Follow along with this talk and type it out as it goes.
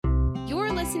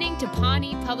listening to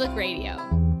Pawnee Public Radio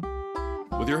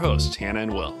with your hosts, Hannah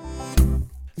and Will.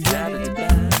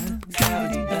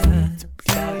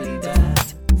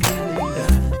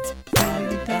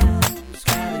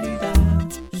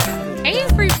 Hey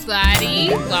everybody,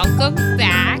 welcome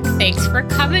back. Thanks for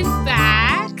coming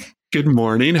back. Good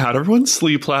morning. How'd everyone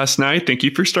sleep last night? Thank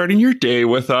you for starting your day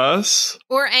with us.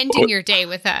 Or ending your day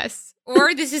with us.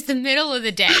 Or this is the middle of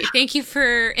the day. Thank you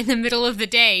for, in the middle of the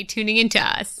day, tuning into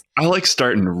us. I like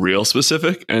starting real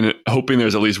specific and hoping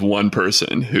there's at least one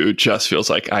person who just feels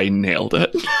like I nailed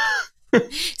it.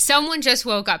 Someone just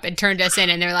woke up and turned us in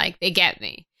and they're like, they get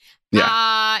me.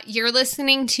 Yeah. You're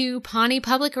listening to Pawnee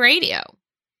Public Radio.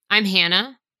 I'm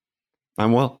Hannah.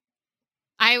 I'm Will.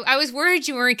 I was worried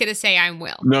you weren't going to say I'm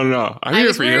Will. No. I'm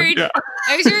here for you. Yeah.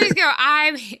 I was worried to go,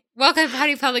 welcome to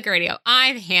Pawnee Public Radio.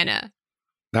 I'm Hannah.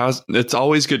 It's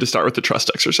always good to start with the trust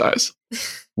exercise.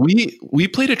 We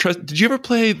played a trust. Did you ever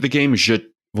play the game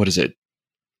what is it?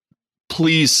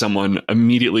 Please, someone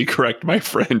immediately correct my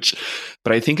French.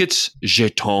 But I think it's Je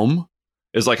tombe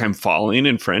is like I'm falling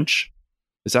in French.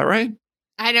 Is that right?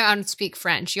 I don't speak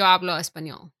French. Yo hablo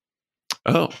español.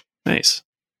 Oh, nice.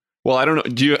 Well, I don't know.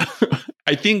 Did you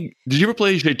ever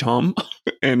play Je tombe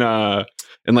in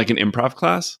like an improv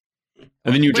class?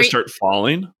 And then you just start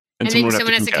falling and then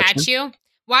someone has to catch you?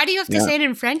 Why do you have to say it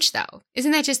in French, though?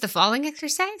 Isn't that just the falling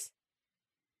exercise?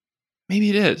 Maybe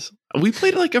it is. We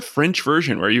played like a French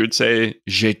version where you would say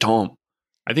Je tombe.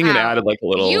 I think it added like a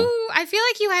little... I feel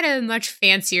like you had a much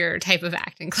fancier type of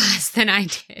acting class than I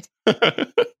did.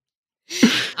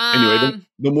 Anyway,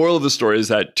 the moral of the story is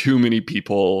that too many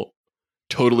people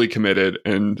totally committed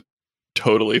and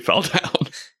totally fell down.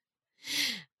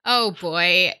 Oh,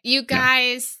 boy. You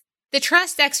guys, the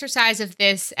trust exercise of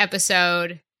this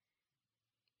episode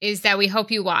is that we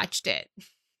hope you watched it.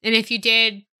 And if you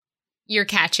did, you're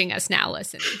catching us now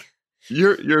listening.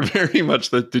 You're very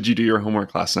much the did you do your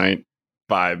homework last night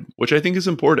vibe, which I think is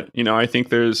important. You know, I think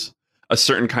there's a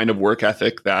certain kind of work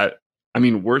ethic that, I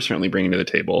mean, we're certainly bringing to the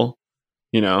table,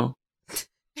 you know. Are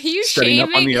you shaming? Up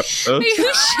on the episodes. Are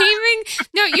you shaming?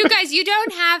 No, you guys, you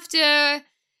don't have to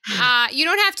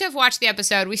have watched the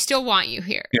episode. We still want you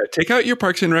here. Yeah, take out your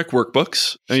Parks and Rec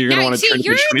workbooks. And you're going to want to turn to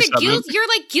page 27. You're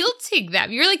like guilting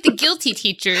them. You're like the guilty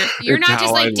teacher. You're not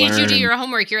just like, did you do your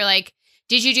homework? You're like,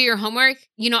 did you do your homework?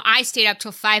 You know, I stayed up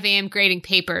till 5 a.m. grading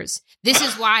papers. This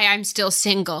is why I'm still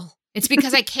single. It's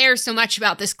because I care so much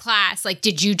about this class. Like,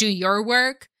 did you do your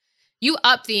work? You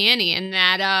up the ante in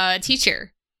that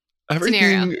teacher Everything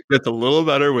scenario. Gets a little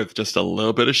better with just a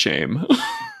little bit of shame.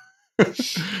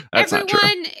 That's everyone, not true.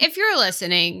 If you're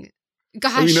listening,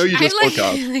 gosh, you know you just woke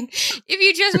up. If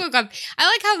you just woke up, I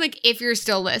like how if you're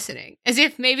still listening, as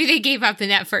if maybe they gave up in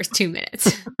that first 2 minutes.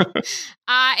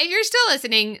 If you're still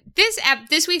listening,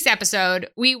 this week's episode,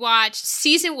 we watched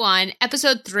season 1,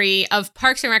 episode 3 of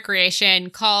Parks and Recreation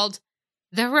called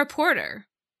The Reporter.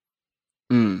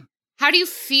 How do you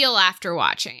feel after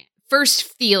watching it? First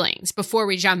feelings before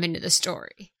we jump into the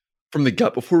story. From the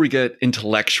gut, before we get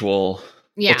intellectual.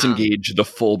 Yeah. Let's engage the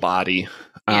full body.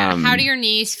 Yeah. How do your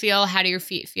knees feel? How do your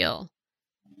feet feel?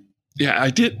 Yeah, I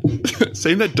did.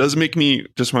 Saying that does make me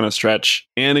just want to stretch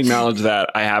and acknowledge that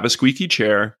I have a squeaky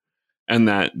chair and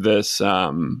that this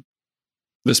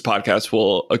podcast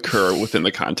will occur within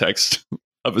the context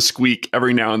of a squeak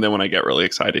every now and then when I get really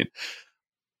excited.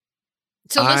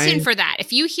 So listen for that.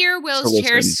 If you hear Will's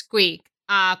chair squeak,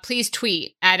 please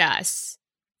tweet at us.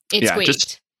 It squeaked.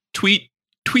 Just tweet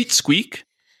squeak.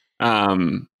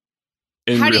 In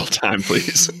real time,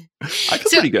 please. I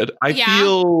feel pretty good. I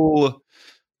feel.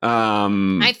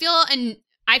 Oh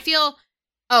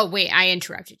wait, I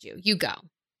interrupted you. You go.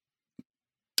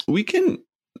 We can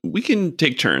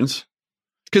take turns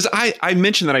because I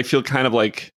mentioned that I feel kind of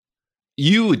like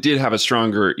you did have a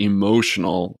stronger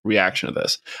emotional reaction to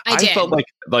this. I felt like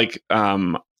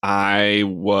I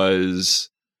was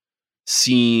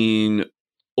seeing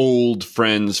old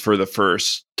friends for the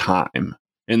first time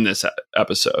in this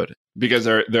episode, because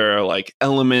there are like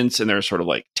elements and there are sort of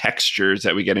like textures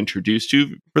that we get introduced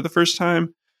to for the first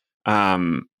time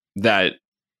that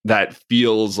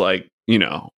feels like, you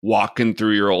know, walking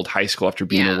through your old high school after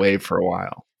being away for a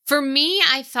while. For me,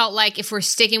 I felt like, if we're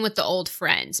sticking with the old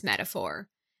friends metaphor,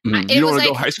 you don't want to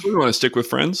go high school? You want to stick with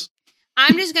friends?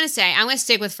 I'm just going to say, I'm going to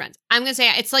stick with friends. I'm going to say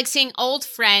it's like seeing old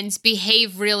friends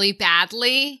behave really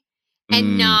badly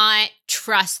and not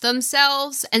trust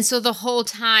themselves. And so the whole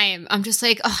time I'm just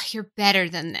like, oh, you're better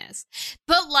than this.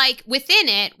 But like within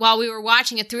it, while we were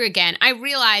watching it through again, I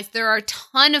realized there are a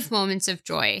ton of moments of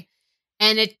joy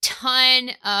and a ton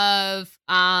of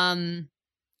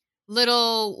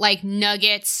little like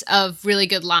nuggets of really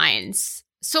good lines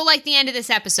So like the end of this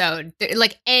episode, it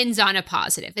like ends on a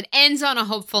positive. It ends on a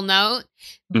hopeful note,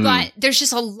 but there's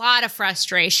just a lot of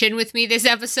frustration with me this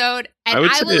episode, and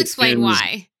I will explain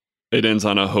why. It ends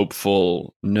on a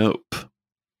hopeful nope.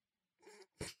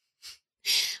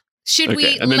 Should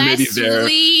we,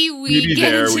 Leslie, we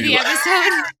get into the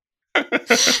episode?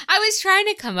 I was trying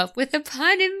to come up with a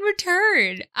pun in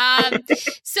return.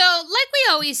 So like we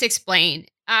always explain,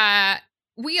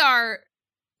 we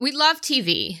love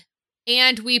TV,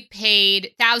 and we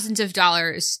paid thousands of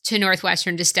dollars to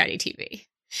Northwestern to study TV.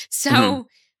 So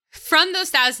from those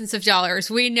thousands of dollars,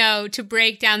 we know to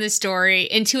break down the story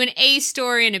into an A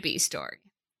story and a B story.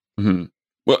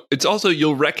 Well, it's also,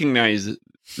 you'll recognize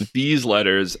these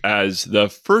letters as the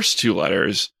first two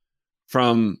letters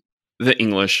from the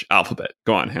English alphabet.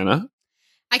 Go on, Hannah.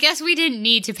 I guess we didn't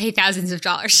need to pay thousands of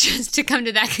dollars just to come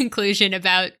to that conclusion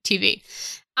about TV.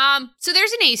 So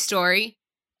there's an A story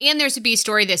and there's a B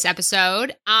story this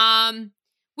episode.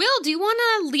 Will, do you want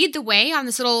to lead the way on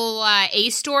this little A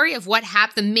story of what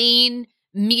happened, the main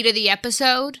meat of the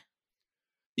episode?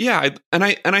 Yeah, and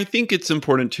I think it's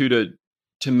important too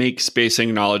to make space and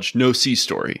acknowledge no C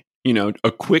story. You know, a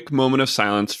quick moment of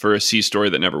silence for a C story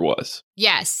that never was.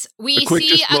 Yes, we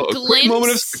see a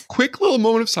glimpse. Quick little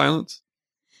moment of silence.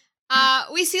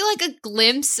 We see like a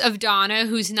glimpse of Donna,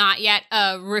 who's not yet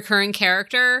a recurring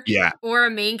character, or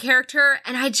a main character,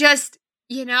 and I just,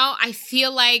 I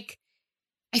feel like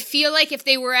if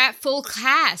they were at full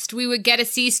cast, we would get a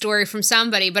C story from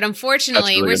somebody. But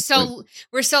unfortunately, we're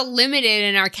so limited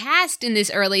in our cast in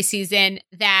this early season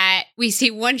that we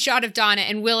see one shot of Donna,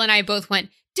 and Will and I both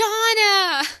went,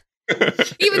 Donna!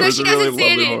 Even though she doesn't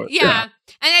say it. Yeah. And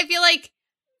I feel like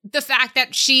the fact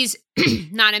that she's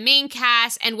not a main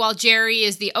cast, and while Jerry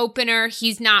is the opener,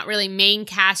 he's not really main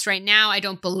cast right now. I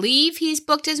don't believe he's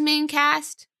booked as main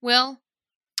cast. Will?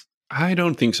 I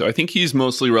don't think so. I think he's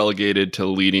mostly relegated to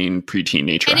leading preteen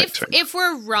nature. And if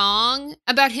we're wrong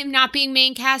about him not being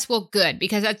main cast, well, good,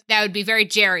 because that would be very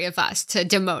Jerry of us to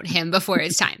demote him before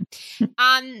his time.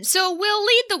 So we'll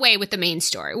lead the way with the main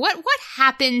story. What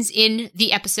happens in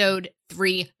the episode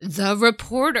 3, The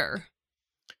Reporter?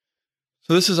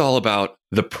 So this is all about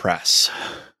the press.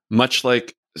 Much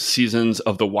like seasons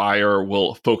of The Wire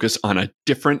will focus on a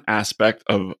different aspect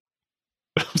of,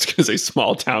 I was going to say,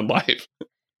 small town life.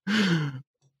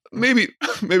 Maybe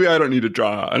I don't need to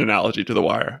draw an analogy to The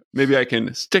Wire. Maybe I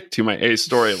can stick to my A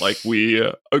story like we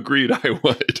agreed I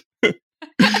would.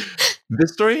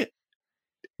 This story,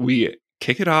 we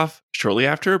kick it off shortly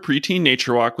after a preteen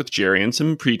nature walk with Jerry and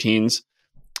some preteens.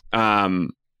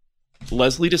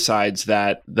 Leslie decides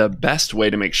that the best way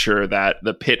to make sure that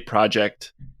the pit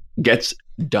project gets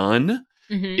done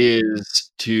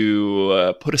is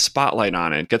to put a spotlight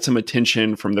on it, get some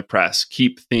attention from the press,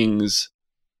 keep things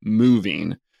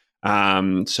moving.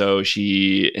 So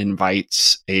she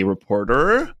invites a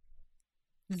reporter.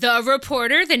 The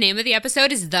Reporter. The name of the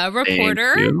episode is The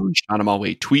Reporter. Shauna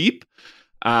Malwae-Tweep,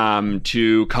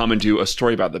 to come and do a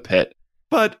story about the pit.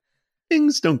 But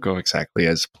things don't go exactly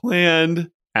as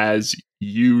planned, as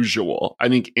usual. I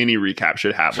think any recap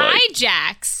should have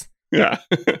hijinks. Yeah.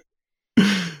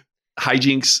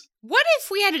 Hijinks. What if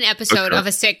we had an episode of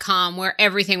a sitcom where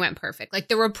everything went perfect? Like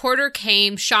the reporter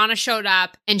came, Shauna showed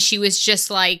up, and she was just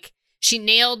like, she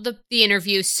nailed the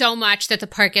interview so much that the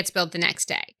part gets built the next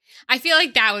day. I feel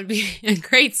like that would be a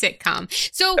great sitcom.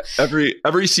 So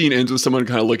every scene ends with someone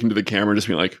kind of looking to the camera and just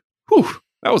being like, whew,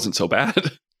 that wasn't so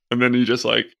bad. And then you just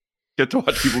like get to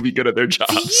watch people be good at their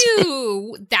jobs.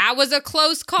 That was a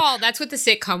close call. That's what the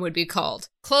sitcom would be called.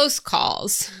 Close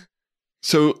calls.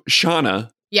 So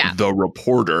Shauna, the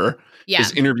reporter,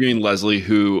 is interviewing Leslie,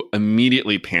 who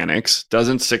immediately panics,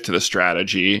 doesn't stick to the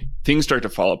strategy. Things start to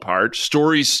fall apart.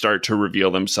 Stories start to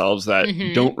reveal themselves that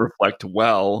don't reflect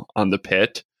well on the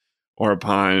pit or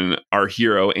upon our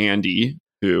hero, Andy,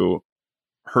 who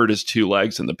hurt his 2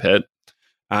 legs in the pit.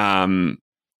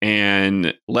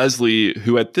 And Leslie,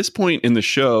 who at this point in the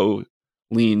show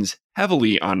leans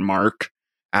heavily on Mark,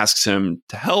 asks him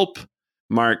to help.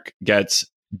 Mark gets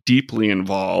deeply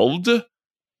involved,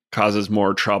 causes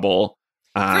more trouble.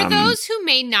 For those who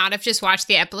may not have just watched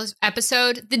the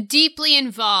episode, the deeply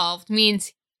involved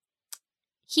means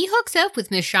he hooks up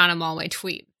with Miss Shauna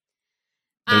Malwae-Tweep.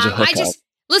 There's a hookup.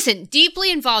 Listen,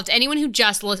 deeply involved. Anyone who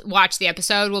just watched the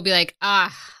episode will be like, I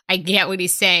get what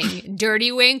he's saying. Dirty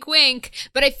wink, wink.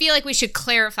 But I feel like we should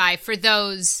clarify for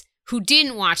those who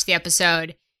didn't watch the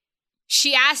episode.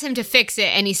 She asks him to fix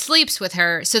it, and he sleeps with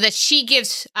her so that she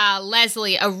gives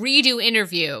Leslie a redo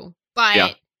interview.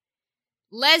 But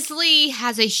Leslie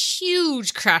has a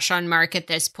huge crush on Mark at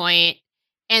this point.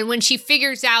 And when she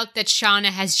figures out that Shauna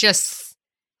has just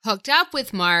hooked up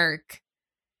with Mark,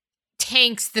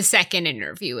 tanks the second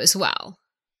interview as well.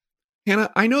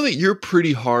 Hannah, I know that you're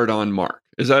pretty hard on Mark.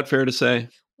 Is that fair to say?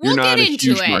 We'll you're get not a into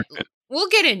huge it. Mark fan. We'll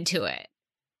get into it.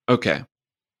 Okay.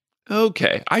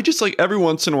 I just like every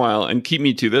once in a while, and keep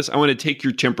me to this, I want to take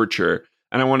your temperature,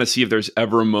 and I want to see if there's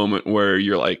ever a moment where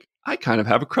you're like, I kind of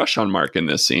have a crush on Mark in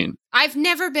this scene. I've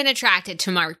never been attracted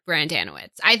to Mark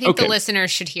Brandanowitz. I think the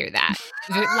listeners should hear that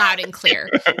loud and clear.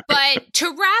 But to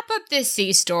wrap up this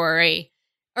C story,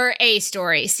 or A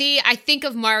story, see, I think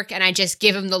of Mark and I just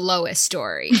give him the lowest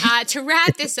story. To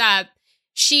wrap this up,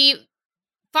 she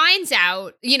finds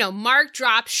out, Mark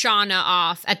drops Shauna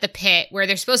off at the pit where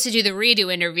they're supposed to do the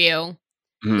redo interview.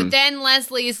 But then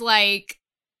Leslie's like,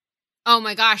 oh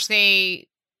my gosh, they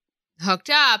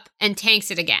hooked up, and tanks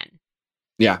it again.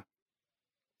 Yeah.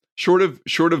 Short of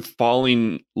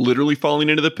literally falling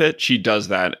into the pit, she does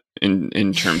that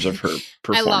in terms of her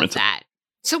performance. I love that.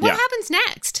 So what happens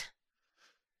next?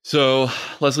 So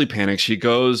Leslie panics. She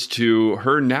goes to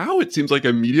her now, it seems like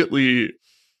immediately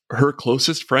her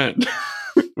closest friend,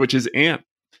 which is Anne.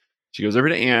 She goes over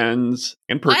to Ann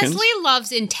Perkins. Leslie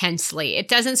loves intensely. It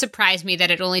doesn't surprise me that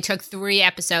it only took 3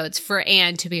 episodes for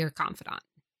Anne to be her confidant.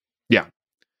 Yeah.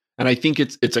 And I think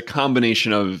it's a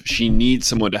combination of she needs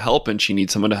someone to help and she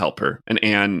needs someone to help her. And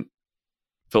Anne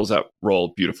fills that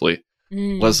role beautifully.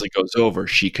 Leslie goes over.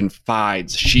 She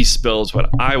confides. She spills what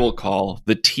I will call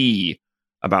the tea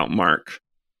about Mark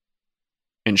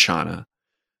and Shauna.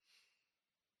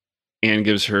 Anne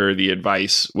gives her the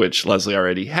advice, which Leslie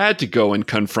already had, to go and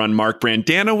confront Mark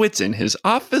Brandanowitz in his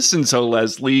office. And so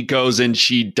Leslie goes and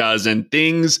she does, and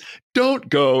things don't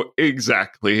go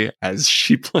exactly as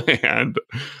she planned.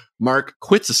 Mark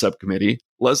quits the subcommittee.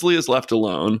 Leslie is left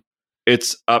alone.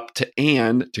 It's up to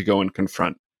Anne to go and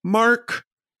confront Mark.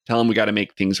 Tell him we got to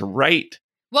make things right.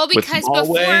 Well, because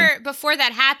before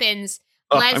that happens,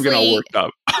 Leslie, I'm getting all worked up.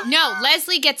 No,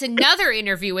 Leslie gets another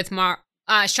interview with Shauna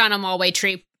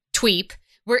Malwae-Tweep.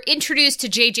 We're introduced to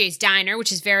JJ's Diner,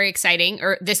 which is very exciting,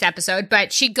 or this episode,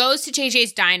 but she goes to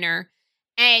JJ's Diner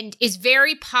and is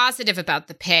very positive about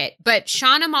the pit. But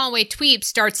Shauna Malwae-Tweep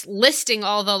starts listing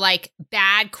all the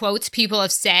bad quotes people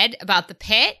have said about the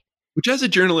pit. Which, as a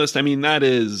journalist, I mean,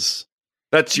 that's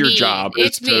your job,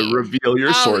 is to reveal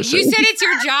your sources. You said it's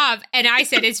your job, and I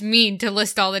said it's mean to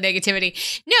list all the negativity.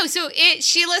 No, so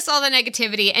she lists all the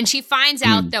negativity, and she finds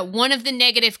out that one of the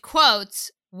negative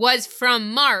quotes was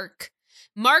from Mark.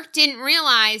 Mark didn't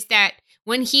realize that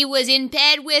when he was in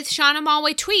bed with Shauna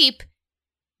Malwae-Tweep,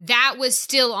 that was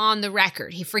still on the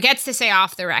record. He forgets to say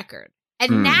off the record.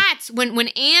 And that's when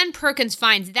Ann Perkins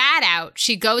finds that out,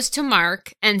 she goes to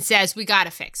Mark and says, we got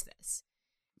to fix this.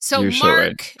 So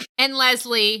Mark and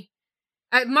Leslie,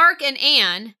 Mark and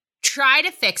Ann try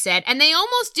to fix it, and they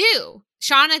almost do.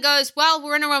 Shauna goes, well,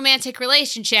 we're in a romantic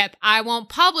relationship. I won't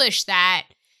publish that.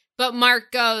 But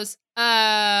Mark goes,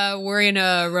 we're in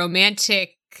a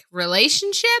romantic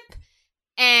relationship?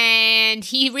 And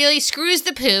he really screws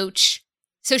the pooch.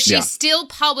 So she still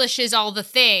publishes all the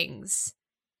things.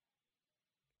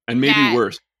 And maybe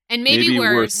worse. And maybe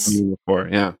worse. Than before,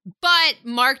 yeah. But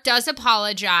Mark does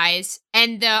apologize.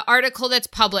 And the article that's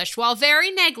published, while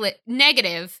very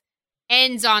negative,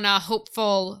 ends on a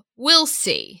hopeful, we'll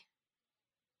see.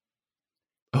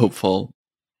 Hopeful,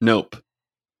 nope.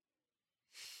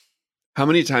 How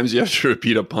many times do you have to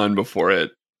repeat a pun before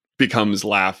it becomes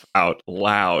laugh out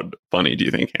loud funny, do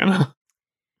you think, Hannah?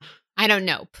 I don't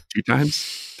know. 2 times?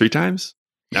 3 times?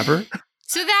 Never?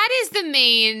 So that is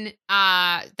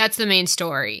that's the main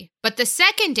story. But the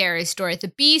secondary story, the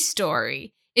B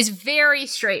story, is very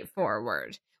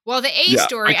straightforward. While the A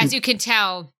story, as you can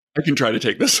tell... I can try to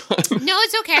take this one. No,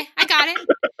 it's okay. I got it.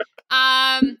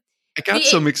 I got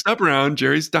so mixed up around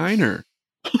Jerry's Diner.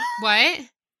 What?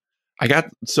 I got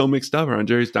so mixed up around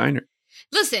Jerry's Diner.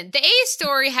 Listen, the A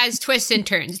story has twists and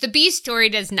turns. The B story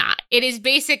does not. It is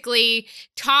basically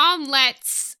Tom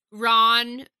lets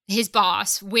Ron, his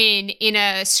boss, win in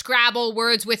a Scrabble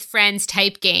Words with Friends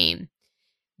type game.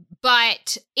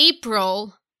 But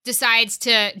April decides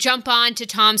to jump onto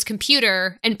Tom's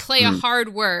computer and play a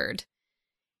hard word.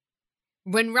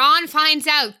 When Ron finds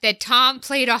out that Tom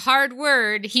played a hard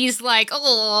word, he's like,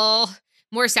 oh,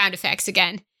 more sound effects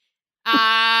again.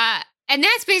 And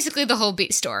that's basically the whole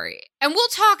B story. And we'll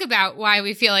talk about why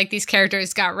we feel like these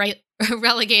characters got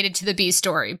relegated to the B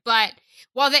story. But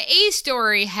while the A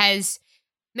story has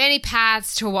many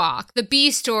paths to walk, the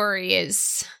B story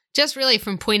is just really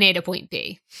from point A to point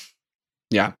B.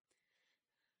 Yeah.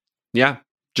 Yeah.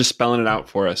 Just spelling it out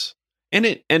for us. And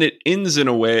it ends in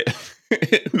a way.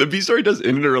 The B story does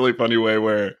end in a really funny way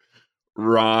where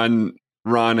Ron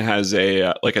has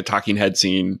a talking head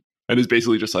scene and is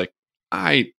basically just like,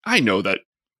 I know that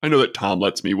Tom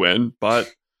lets me win,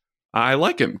 but I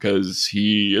like him because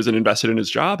he isn't invested in his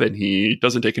job and he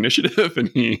doesn't take initiative, and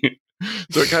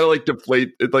so it kind of like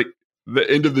deflate it. Like the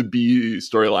end of the B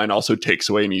storyline also takes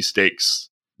away any stakes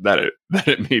that it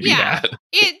maybe had.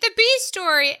 The B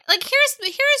story, like here's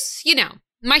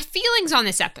my feelings on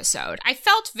this episode. I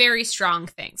felt very strong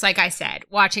things, like I said,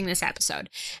 watching this episode.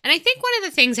 And I think one of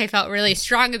the things I felt really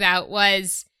strong about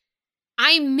was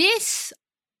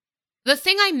the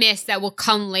thing I miss that will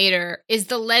come later is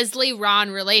the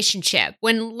Leslie-Ron relationship.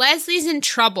 When Leslie's in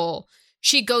trouble,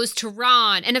 she goes to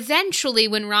Ron. And eventually,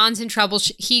 when Ron's in trouble,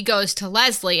 he goes to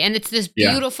Leslie. And it's this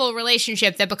beautiful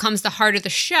relationship that becomes the heart of the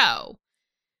show.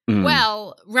 Mm.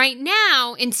 Well, right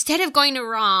now, instead of going to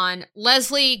Ron,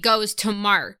 Leslie goes to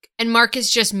Mark. And Mark is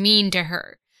just mean to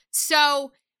her.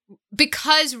 So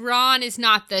because Ron is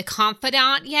not the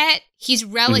confidant yet, he's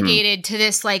relegated to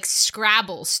this like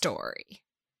Scrabble story.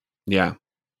 Yeah.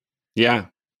 Yeah.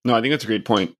 No, I think that's a great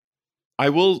point. I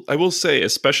will say,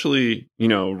 especially,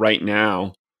 right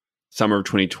now, summer of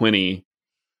 2020,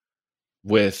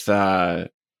 with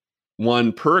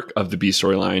one perk of the B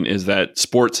storyline is that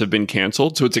sports have been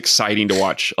canceled. So it's exciting to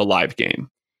watch a live game.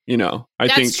 I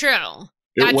think that's true.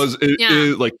 It was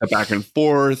like the back and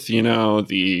forth,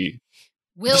 the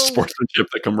sportsmanship,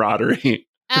 the camaraderie.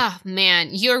 Oh, man,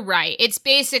 you're right. It's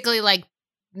basically like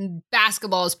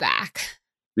basketball's back.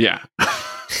 Yeah.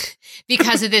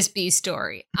 Because of this B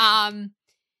story. That's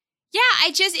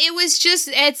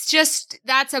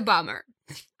a bummer.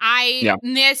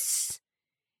 It's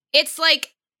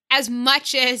like, as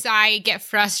much as I get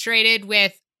frustrated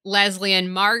with Leslie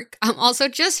and Mark, I'm also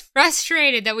just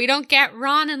frustrated that we don't get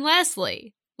Ron and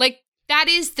Leslie. Like, that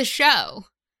is the show.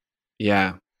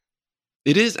 Yeah.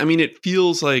 It is. I mean, it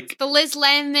feels like the Liz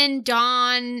Lemon,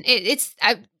 Dawn. Is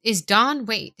Dawn?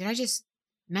 Wait, did I just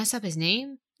mess up his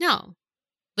name? No.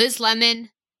 Liz Lemon.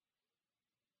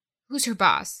 Who's her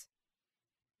boss?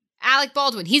 Alec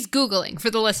Baldwin. He's Googling for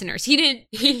the listeners.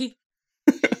 It's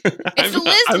the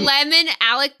Liz Lemon,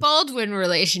 Alec Baldwin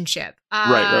relationship.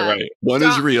 Right. One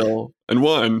is real and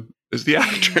one is the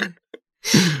actor.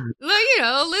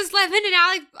 Liz Lemon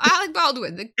and Alec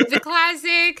Baldwin, the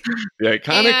classic. The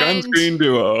iconic on-screen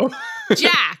duo.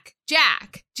 Jack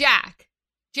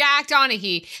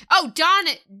Donaghy. Oh,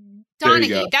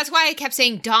 Donaghy. That's why I kept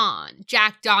saying Don.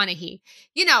 Jack Donaghy.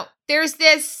 There's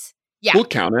this. Yeah. We'll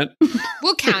count it.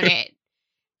 We'll count it.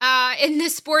 In the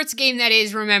sports game that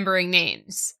is remembering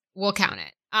names, we'll count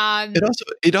it.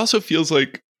 It also feels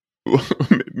like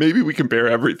maybe we compare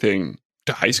everything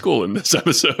to high school in this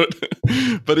episode,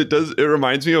 but it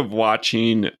reminds me of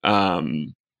watching,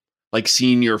 like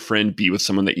seeing your friend be with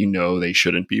someone that they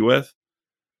shouldn't be with,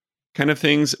 kind of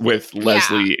things, with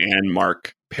Leslie and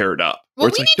Mark paired up.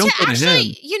 Well, we need to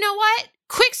actually, you know what?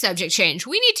 Quick subject change.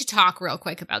 We need to talk real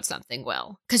quick about something,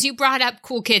 Will, because you brought up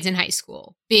cool kids in high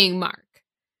school being Mark.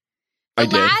 The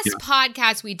last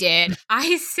podcast we did,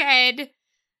 I said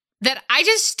that I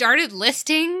just started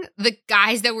listing the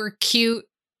guys that were cute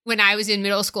when I was in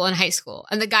middle school and high school,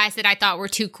 and the guys that I thought were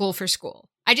too cool for school.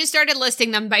 I just started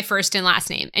listing them by first and last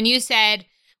name. And you said,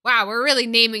 wow, we're really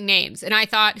naming names. And I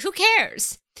thought, who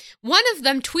cares? One of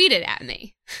them tweeted at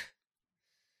me.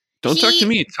 Don't talk to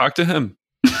me. Talk to him.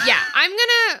 Yeah, I'm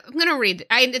gonna read.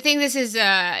 I think this is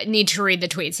need to read the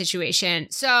tweet situation.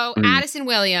 So Addison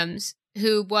Williams,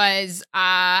 who was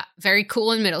very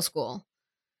cool in middle school,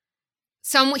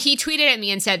 he tweeted at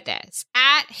me and said this,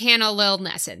 at Hannah Lil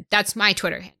Nesson. That's my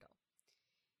Twitter handle.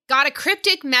 Got a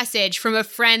cryptic message from a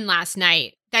friend last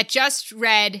night that just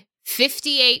read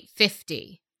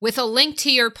 5850 with a link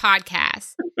to your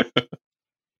podcast.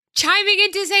 Chiming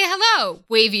in to say hello,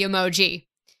 wavy emoji.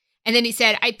 And then he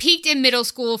said, I peaked in middle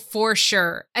school for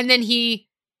sure. And then he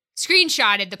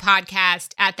screenshotted the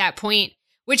podcast at that point,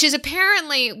 which is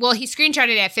apparently, he screenshotted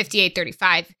it at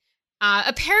 5835.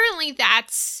 Apparently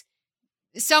that's,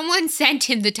 someone sent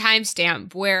him the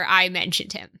timestamp where I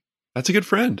mentioned him. That's a good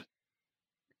friend.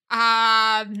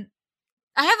 I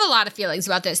have a lot of feelings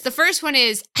about this. The first one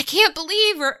is, I can't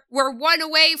believe we're one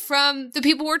away from the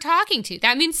people we're talking to.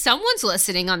 That means someone's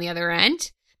listening on the other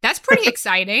end. That's pretty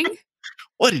exciting.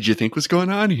 What did you think was going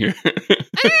on here? I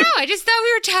don't know. I just thought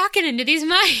we were talking into these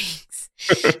mics.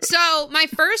 So my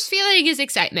first feeling is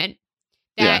excitement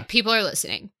that people are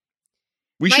listening.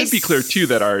 We should be clear, too,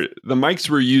 that the mics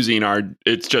we're using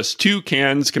it's just two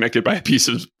cans connected by a piece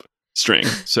of string.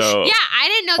 So yeah, I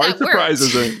didn't know that worked.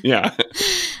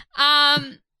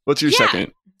 What's your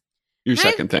second? Your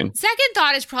second thing. Second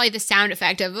thought is probably the sound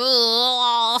effect of,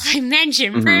 I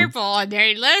mentioned purple and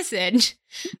they listened.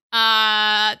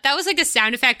 That was like a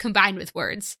sound effect combined with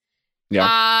words.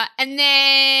 Yeah. And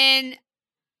then,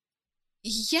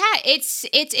 yeah,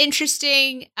 it's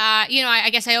interesting. I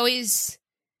guess I always,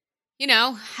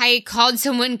 I called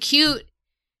someone cute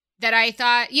that I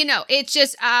thought, it's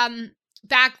just,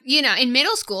 back, in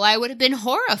middle school, I would have been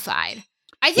horrified.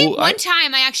 I think one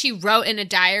time I actually wrote in a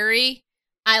diary,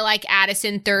 I like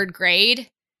Addison 3rd grade.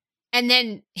 And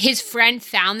then his friend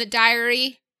found the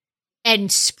diary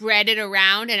and spread it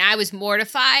around, and I was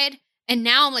mortified. And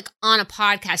now I'm like on a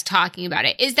podcast talking about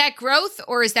it. Is that growth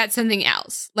or is that something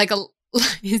else?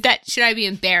 Should I be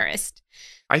embarrassed?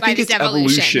 I think it's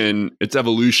evolution. It's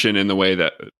evolution in the way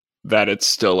that it's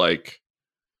still like,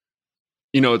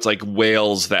 it's like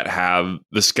whales that have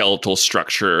the skeletal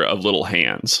structure of little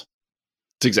hands.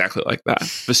 It's exactly like that.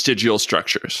 Vestigial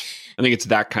structures. I think it's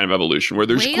that kind of evolution where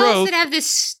there's whales growth. That have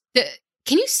this.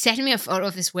 Can you send me a photo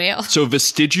of this whale? So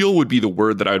vestigial would be the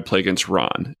word that I would play against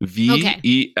Ron.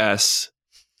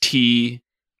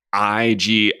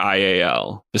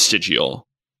 VESTIGIAL. Vestigial.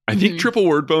 I think triple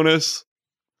word bonus.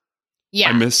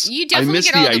 Yeah, you definitely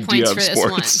get all the points for this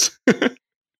one.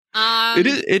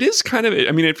 It is kind of.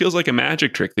 I mean, it feels like a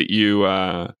magic trick that you.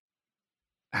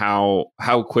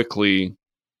 How quickly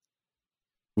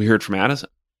we heard from Addison.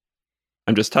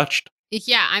 I'm just touched.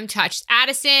 Yeah, I'm touched.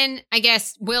 Addison, I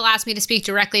guess Will asked me to speak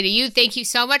directly to you. Thank you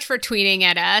so much for tweeting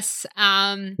at us.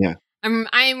 Yeah.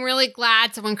 I'm really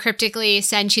glad someone cryptically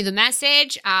sent you the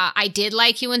message. I did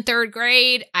like you in 3rd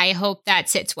grade. I hope that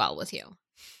sits well with you.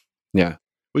 Yeah.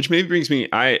 Which maybe brings me,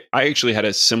 I actually had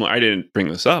a similar, I didn't bring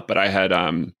this up, but I had,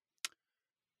 a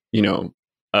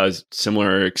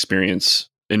similar experience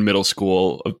in middle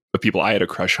school of people I had a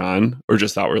crush on or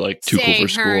just thought were like too cool for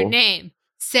school. Say her name.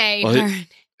 Say her name.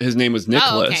 His name was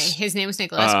Nicholas. Oh, okay. His name was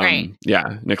Nicholas. Great.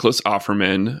 Yeah, Nicholas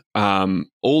Offerman.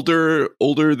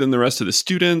 Older than the rest of the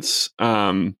students.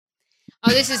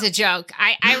 This is a joke.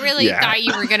 I really thought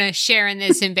you were going to share in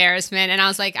this embarrassment. And I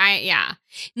was like,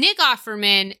 Nick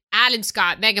Offerman, Adam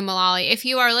Scott, Megan Mullally, if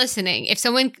you are listening,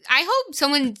 I hope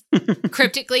someone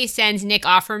cryptically sends Nick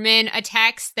Offerman a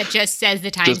text that just says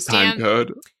the timestamp. Time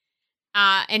code.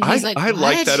 And he's I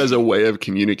like that as a way of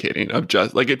communicating, of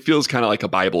just like, it feels kind of like a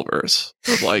Bible verse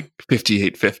of like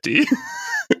 5850.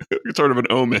 It's sort of an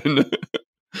omen.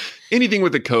 Anything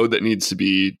with a code that needs to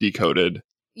be decoded.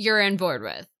 You're on board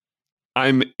with.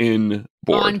 I'm in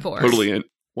board. On board. Totally in.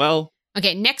 Well.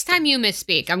 Okay, next time you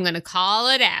misspeak, I'm going to call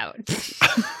it out.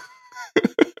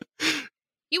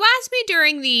 You asked me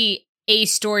during the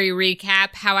A-Story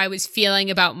recap how I was feeling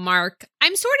about Mark.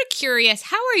 I'm sort of curious,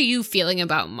 how are you feeling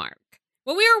about Mark?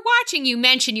 When we were watching, you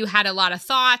mentioned you had a lot of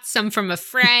thoughts, some from a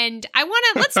friend. I want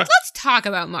to, let's talk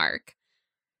about Mark.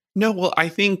 No, well, I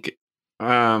think,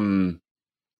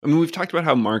 we've talked about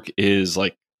how Mark is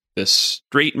like this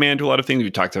straight man to a lot of things.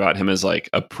 We talked about him as like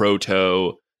a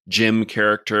proto Jim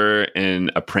character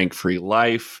in A Prank-Free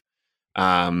Life.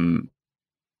 But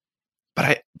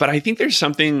I think there's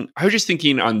something, I was just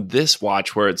thinking on this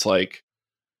watch where it's like,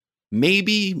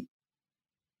 maybe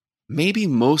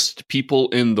most people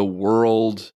in the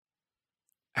world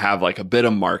have like a bit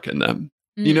of Mark in them,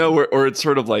 or it's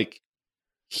sort of like,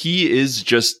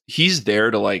 he's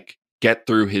there to like get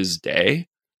through his day.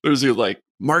 There's like,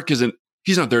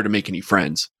 he's not there to make any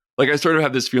friends. Like, I sort of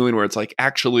have this feeling where it's like,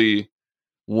 actually,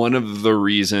 one of the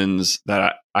reasons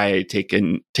that I take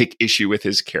issue with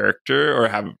his character or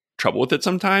have trouble with it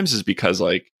sometimes is because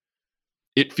like,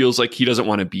 it feels like he doesn't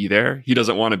want to be there. He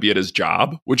doesn't want to be at his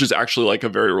job, which is actually like a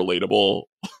very relatable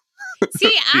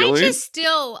See, feeling. I just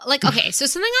still like, okay, so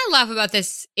something I love about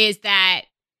this is that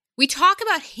we talk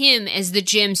about him as the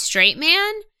Jim straight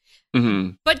man,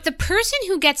 but the person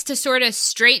who gets to sort of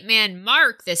straight man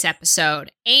Mark this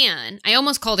episode, Anne, I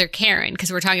almost called her Karen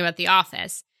because we're talking about The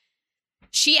Office.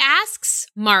 She asks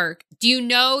Mark, do you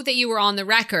know that you were on the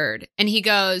record? And he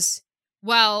goes,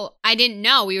 well, I didn't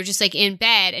know. We were just like in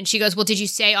bed. And she goes, well, did you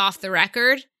say off the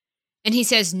record? And he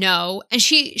says no. And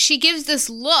she gives this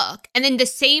look. And then the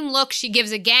same look she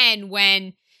gives again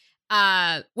when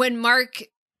Mark,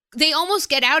 they almost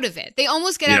get out of it. They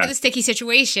almost get out of the sticky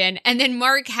situation. And then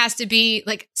Mark has to be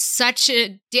like such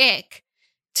a dick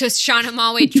to Shauna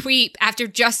Malwae Tweep after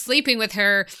just sleeping with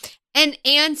her. And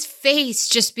Anne's face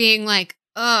just being like,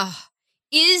 ugh.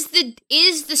 Is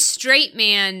the straight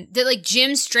man, the like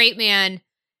Jim straight man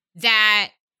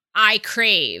that I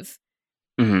crave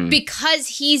because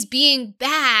he's being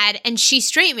bad and she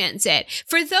straight mans it.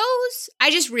 For those,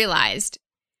 I just realized,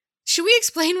 should we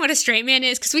explain what a straight man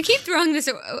is? Because we keep throwing this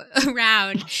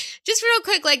around. Just real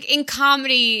quick, like in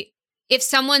comedy, if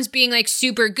someone's being like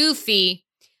super goofy,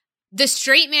 the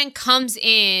straight man comes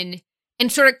in and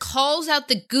sort of calls out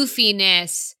the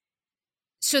goofiness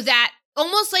so that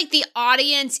almost like the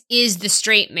audience is the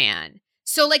straight man.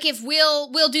 So like if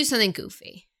we'll do something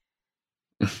goofy.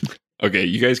 Okay,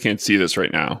 you guys can't see this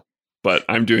right now, but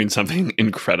I'm doing something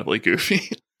incredibly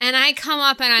goofy. And I come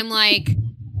up and I'm like,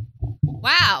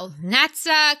 wow, that's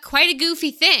quite a goofy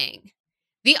thing.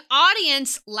 The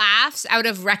audience laughs out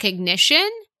of recognition.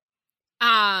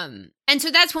 And so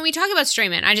that's when we talk about straight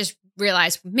man. I just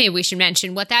realized maybe we should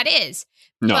mention what that is.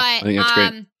 No, I think that's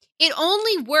great. It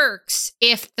only works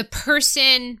if the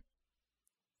person,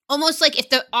 almost like if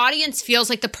the audience feels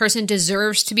like the person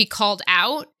deserves to be called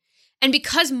out. And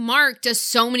because Mark does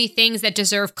so many things that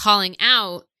deserve calling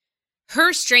out,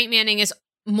 her straight manning is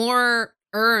more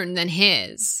earned than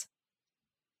his.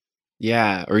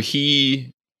 Yeah, or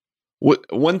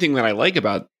one thing that I like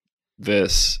about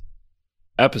this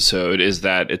episode is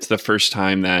that it's the first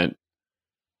time that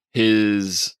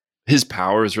his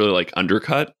power is really like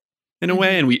undercut in a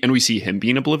way, and we see him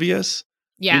being oblivious.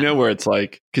 Yeah. You know, where it's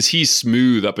like, because he's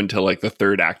smooth up until like the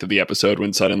third act of the episode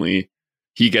when suddenly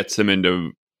he gets them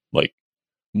into like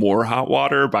more hot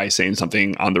water by saying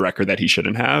something on the record that he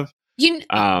shouldn't have. What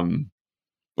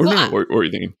are you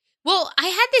thinking? Well, I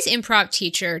had this improv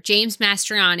teacher, James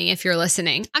Mastriani, if you're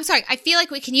listening. I'm sorry, I feel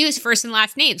like we can use first and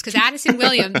last names because Addison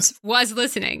Williams was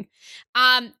listening,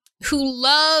 who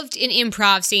loved in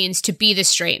improv scenes to be the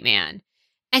straight man.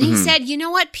 And he said, you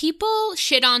know what? People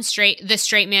shit on the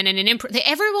straight man in an improv.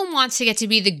 Everyone wants to get to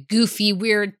be the goofy,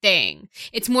 weird thing.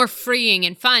 It's more freeing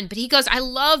and fun. But he goes, I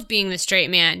love being the straight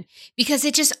man because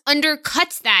it just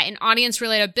undercuts that in audience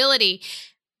relatability.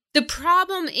 The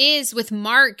problem is with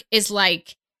Mark is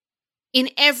like, in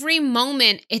every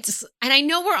moment, and I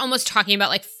know we're almost talking about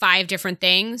like 5 different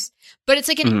things, but it's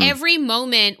like in every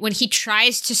moment when he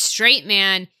tries to straight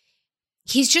man,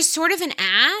 he's just sort of an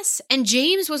ass. And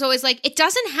James was always like,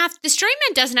 the straight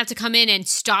man doesn't have to come in and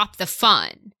stop the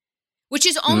fun, which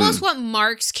is almost what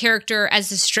Mark's character as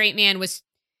the straight man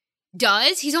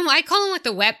does. I call him like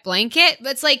the wet blanket,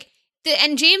 but it's like,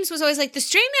 and James was always like, the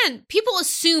straight man, people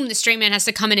assume the straight man has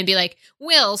to come in and be like,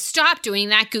 Will, stop doing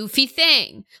that goofy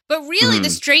thing. But really, the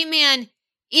straight man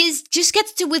just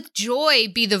gets to with joy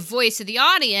be the voice of the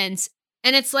audience.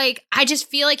 And it's like, I just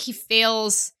feel like he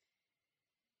fails.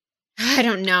 I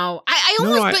don't know.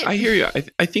 I hear you.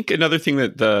 I think another thing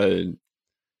that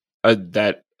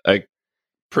that a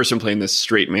person playing this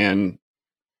straight man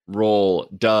role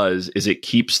does is it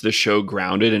keeps the show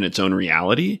grounded in its own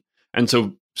reality. And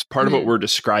so part of what we're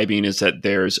describing is that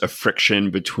there's a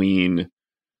friction between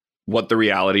what the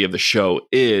reality of the show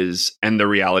is and the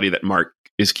reality that Mark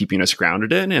is keeping us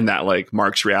grounded in. And that like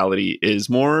Mark's reality is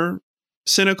more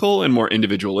cynical and more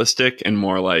individualistic and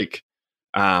more like,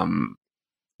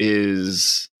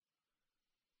 his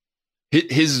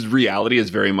reality is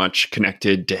very much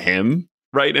connected to him.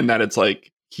 Right. And that it's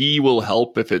like, he will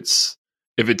help if it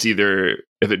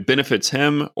benefits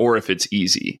him or if it's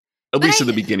easy. At least at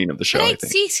the beginning of the show, I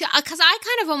think. See, because I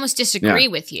kind of almost disagree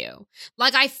with you.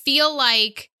 Like, I feel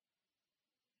like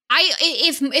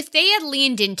if they had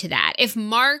leaned into that, if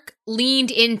Mark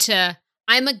leaned into,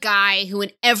 I'm a guy who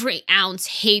in every ounce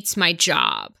hates my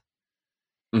job,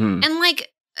 and like,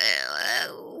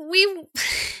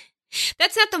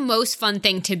 that's not the most fun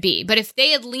thing to be. But if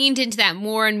they had leaned into that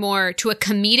more and more to a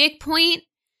comedic point,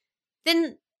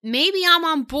 then maybe I'm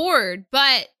on board.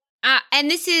 But and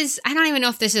this is, I don't even know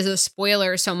if this is a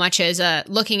spoiler so much as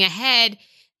looking ahead.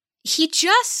 He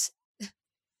just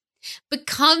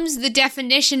becomes the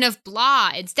definition of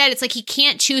blah. Instead, it's like he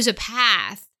can't choose a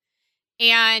path.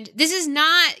 And this is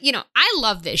not, I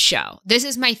love this show. This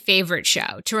is my favorite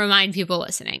show, to remind people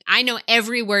listening. I know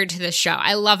every word to this show.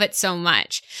 I love it so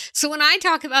much. So when I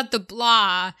talk about the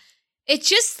blah, it's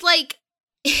just like...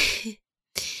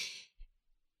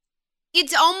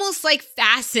 It's almost like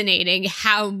fascinating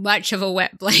how much of a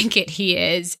wet blanket he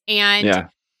is. And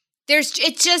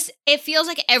it feels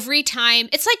like every time,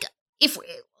 it's like if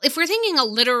we're thinking a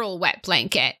literal wet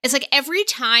blanket, it's like every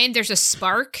time there's a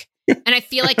spark and I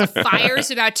feel like a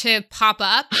fire's about to pop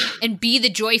up and be the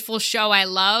joyful show I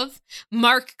love,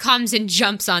 Mark comes and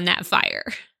jumps on that fire.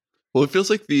 Well, it feels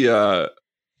like the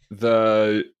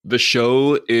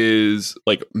show is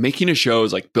like making a show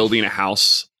is like building a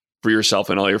house for yourself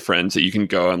and all your friends that you can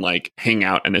go and like hang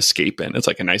out and escape in. It's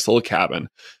like a nice little cabin.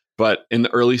 But in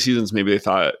the early seasons, maybe they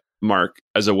thought Mark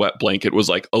as a wet blanket was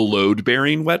like a load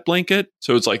bearing wet blanket.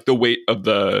 So it's like the weight of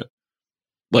the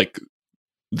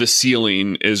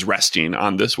ceiling is resting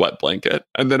on this wet blanket.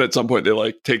 And then at some point they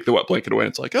like take the wet blanket away and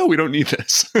it's like, oh, we don't need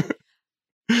this.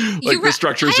 The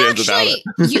structure stands without it.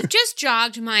 You've just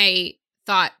jogged my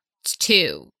thoughts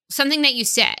too. Something that you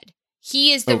said.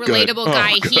 He is the relatable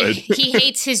guy. He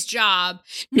hates his job.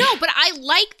 No, but I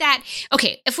like that.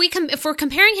 Okay, if we're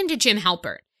comparing him to Jim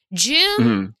Halpert,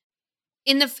 Jim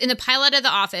in the pilot of The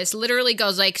Office literally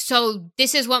goes like, so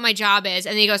this is what my job is.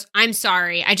 And then he goes, I'm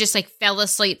sorry. I just like fell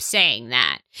asleep saying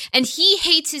that. And he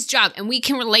hates his job and we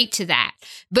can relate to that.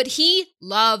 But he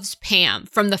loves Pam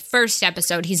from the first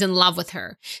episode. He's in love with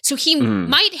her. So he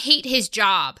might hate his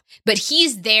job, but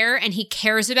he's there and he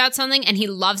cares about something and he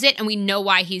loves it. And we know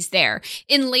why he's there.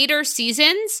 In later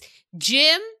seasons,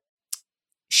 Jim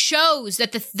shows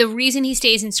that the reason he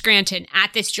stays in Scranton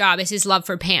at this job is his love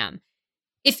for Pam.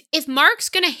 If Mark's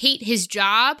going to hate his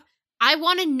job, I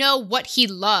want to know what he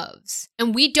loves.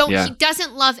 And he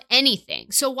doesn't love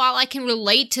anything. So while I can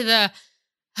relate to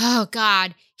oh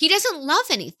God, he doesn't love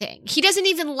anything. He doesn't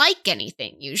even like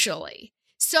anything usually.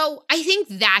 So I think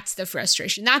that's the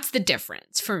frustration. That's the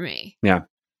difference for me. Yeah.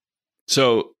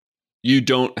 So you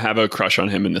don't have a crush on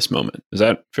him in this moment. Is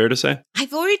that fair to say?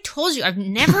 I've already told you, I've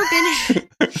never been.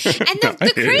 And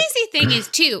the crazy thing is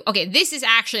too, okay, this is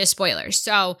actually a spoiler.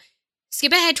 So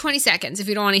skip ahead 20 seconds if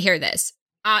you don't want to hear this.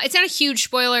 It's not a huge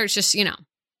spoiler. It's just,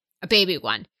 a baby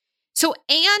one. So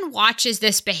Anne watches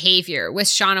this behavior with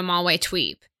Shauna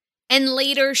Malwae-Tweep. And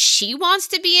later she wants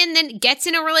to be in, then gets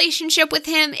in a relationship with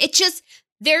him. It just,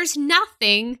 there's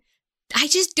nothing. I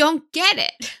just don't get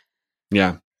it.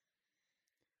 Yeah.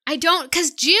 I don't,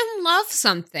 because Jim loves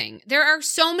something. There are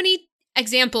so many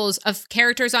examples of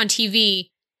characters on TV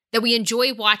that we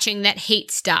enjoy watching that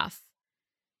hate stuff.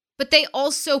 But they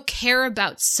also care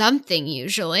about something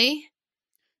usually.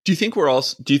 Do you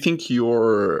think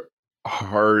you're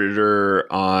harder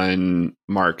on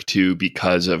Mark too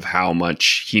because of how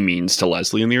much he means to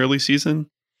Leslie in the early season?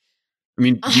 I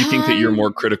mean, do you think that you're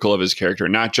more critical of his character,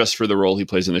 not just for the role he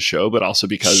plays in the show, but also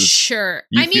because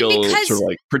you feel sort of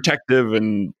like protective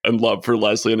and love for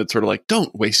Leslie, and it's sort of like,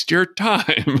 don't waste your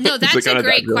time. No, that's a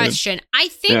great question. I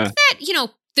think that,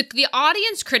 the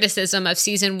audience criticism of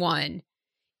season 1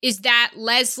 is that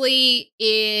Leslie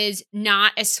is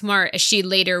not as smart as she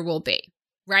later will be,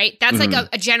 right? That's like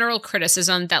a general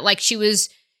criticism that like she was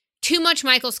too much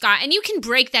Michael Scott. And you can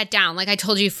break that down. Like I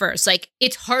told you first, like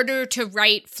it's harder to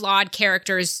write flawed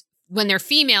characters when they're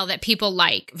female that people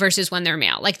like versus when they're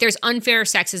male. Like there's unfair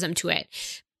sexism to it.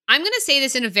 I'm going to say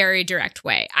this in a very direct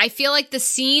way. I feel like the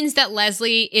scenes that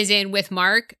Leslie is in with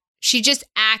Mark, she just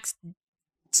acts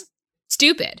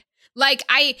stupid. Like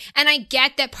I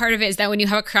get that part of it is that when you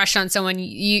have a crush on someone,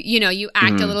 you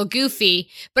act a little goofy.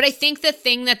 But I think the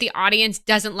thing that the audience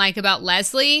doesn't like about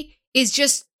Leslie is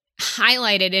just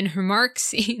highlighted in her Mark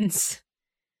scenes.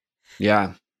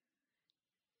 Yeah.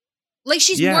 Like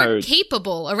she's more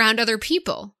capable around other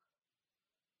people.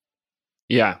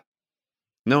 Yeah.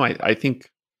 No, I think,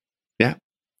 yeah.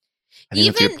 I think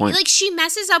that's a good point. Like she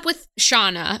messes up with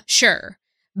Shauna, sure.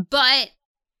 But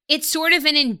it's sort of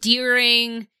an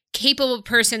endearing, capable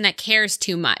person that cares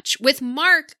too much. With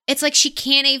Mark, it's like she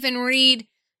can't even read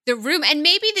the room. And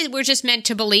maybe that we're just meant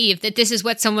to believe that this is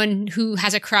what someone who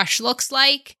has a crush looks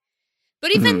like.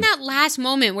 But even that last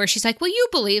moment where she's like, well, you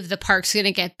believe the park's going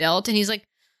to get built. And he's like,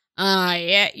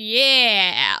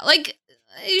 yeah. Like,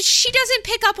 she doesn't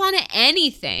pick up on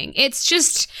anything. It's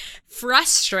just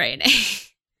frustrating.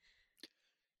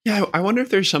 Yeah, I wonder if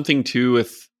there's something too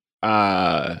with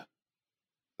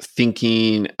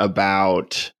thinking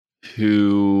about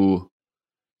who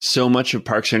so much of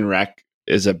Parks and Rec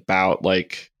is about,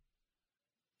 like,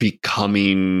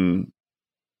 becoming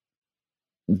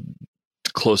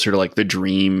closer to like the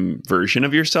dream version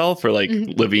of yourself, or like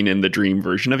living in the dream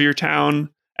version of your town,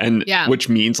 and which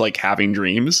means like having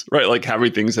dreams, right? Like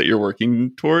having things that you're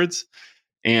working towards.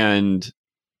 And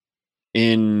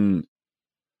it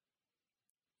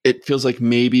feels like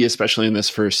maybe, especially in this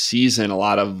first season, a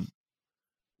lot of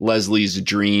Leslie's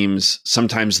dreams,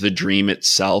 sometimes the dream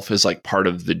itself is like part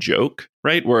of the joke,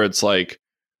 right? Where it's like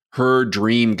her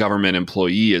dream government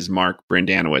employee is Mark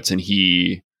Brendanawicz, and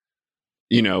he,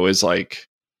 is like,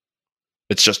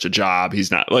 it's just a job.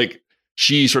 He's not like,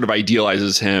 she sort of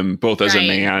idealizes him both as a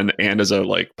man and as a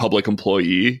like public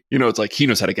employee. It's like he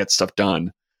knows how to get stuff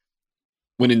done.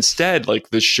 When instead, like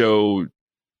the show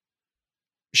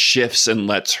shifts and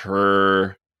lets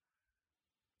her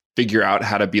figure out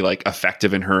how to be like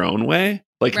effective in her own way.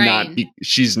 Like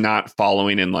she's not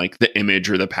following in like the image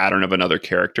or the pattern of another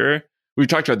character. We've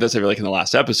talked about this, I feel like, in the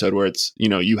last episode, where it's,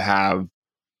 you have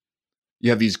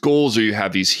these goals or you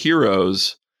have these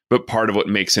heroes, but part of what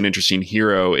makes an interesting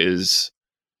hero is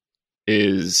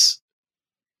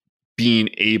being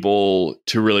able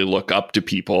to really look up to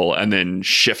people and then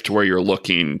shift where you're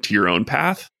looking to your own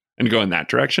path and go in that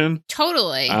direction.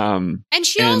 Totally. And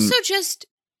she also just,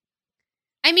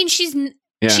 I mean,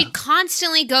 she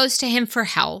constantly goes to him for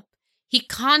help. He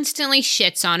constantly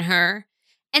shits on her.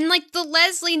 And like the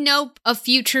Leslie Knope of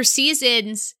future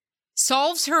seasons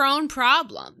solves her own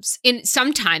problems. And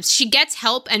sometimes she gets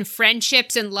help and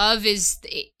friendships and love is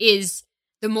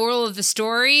the moral of the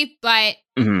story. But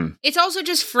it's also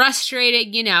just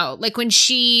frustrating, you know, like when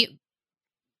she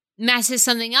messes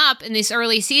something up in this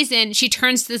early season, she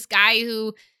turns to this guy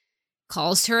who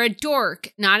calls her a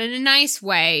dork, not in a nice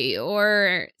way,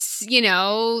 or, you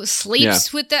know,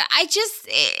 sleeps with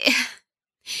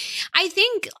I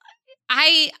think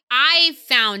I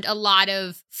found a lot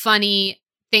of funny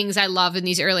things I love in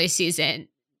these early season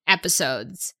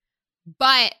episodes.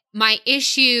 But my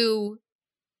issue,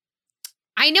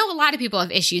 I know a lot of people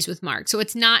have issues with Mark, so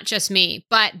it's not just me,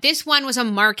 but this one was a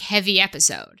Mark heavy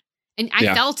episode and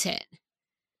I felt it.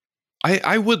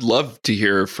 I would love to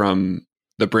hear from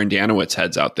the Brendanowitz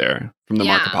heads out there, from the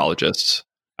Mark apologists.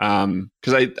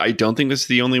 Because I don't think this is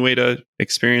the only way to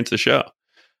experience the show.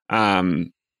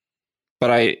 But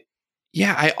I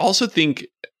also think,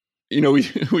 you know,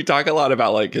 we talk a lot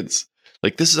about like, it's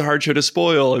like, this is a hard show to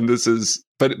spoil. And this is,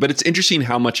 but it's interesting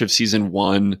how much of season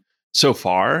 1 so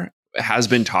far has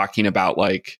been talking about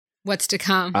like what's to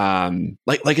come.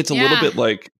 Like it's a little bit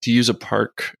like, to use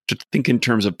to think in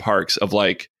terms of parks of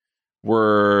like,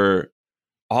 where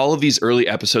all of these early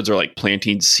episodes are like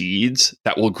planting seeds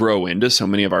that will grow into so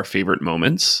many of our favorite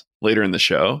moments later in the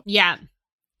show. Yeah.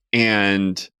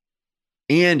 And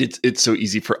it's so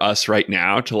easy for us right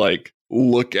now to like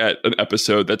look at an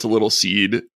episode that's a little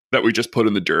seed that we just put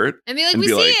in the dirt and be like, we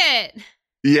see it.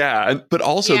 Yeah. But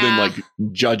also then like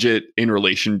judge it in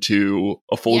relation to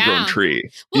a full grown tree.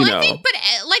 Well, you know? I think, but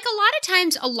like a lot of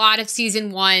times, a lot of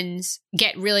season 1s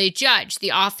get really judged.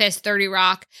 The Office, 30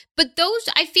 Rock. But those,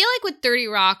 I feel like with 30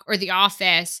 Rock or The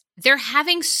Office, they're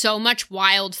having so much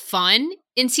wild fun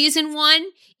in season 1,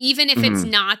 even if it's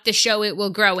not the show it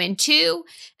will grow into.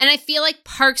 And I feel like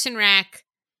Parks and Rec,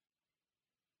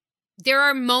 there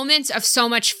are moments of so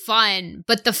much fun,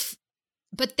 but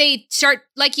they start,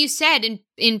 like you said,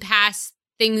 in past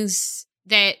things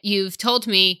that you've told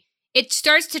me, it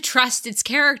starts to trust its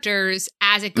characters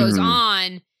as it goes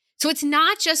on. So it's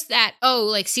not just that, oh,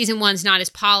 like season 1's not as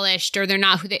polished or they're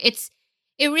not who it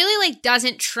really like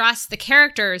doesn't trust the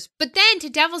characters. But then to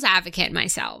devil's advocate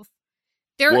myself,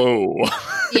 whoa.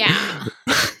 Yeah.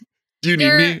 Do you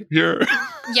need me here?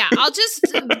 Yeah,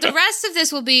 the rest of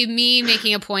this will be me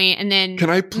making a point and then can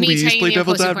I please play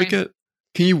devil's advocate? Point.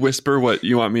 Can you whisper what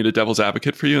you want me to devil's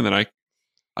advocate for you? And then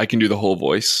I can do the whole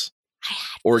voice.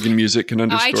 Organ music can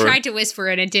underscore. I tried to whisper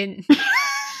it. It didn't.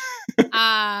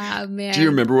 Man. Do you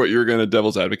remember what you were going to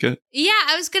devil's advocate? Yeah,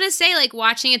 I was going to say, like,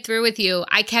 watching it through with you,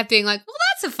 I kept being like, well,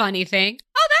 that's a funny thing.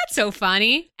 Oh, that's so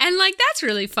funny. And, like, that's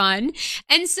really fun.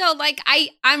 And so, like,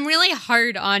 I'm really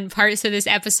hard on parts of this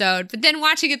episode. But then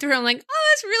watching it through, I'm like,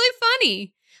 oh, that's really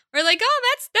funny. Or, like,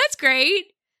 oh, that's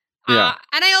great. Yeah.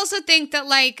 And I also think that,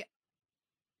 like,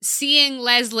 seeing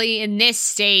Leslie in this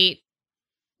state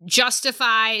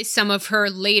justify some of her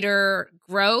later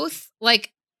growth.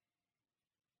 Like,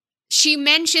 she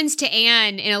mentions to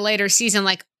Anne in a later season,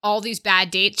 like, all these bad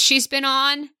dates she's been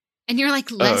on. And you're like,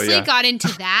 Leslie got into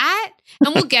that?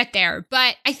 And we'll get there.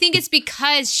 But I think it's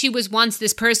because she was once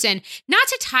this person, not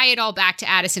to tie it all back to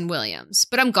Addison Williams,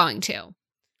 but I'm going to.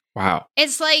 Wow.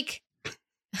 It's like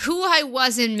who I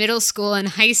was in middle school and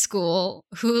high school,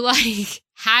 who like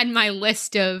had my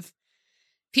list of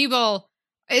people.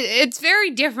 It's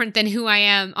very different than who I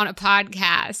am on a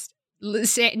podcast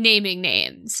naming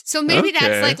names. So maybe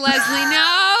that's like Leslie.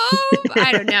 No,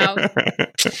 I don't know.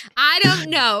 I don't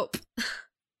know.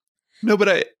 No,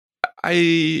 but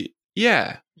I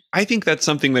think that's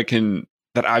something that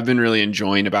I've been really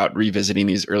enjoying about revisiting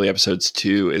these early episodes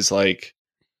too, is like,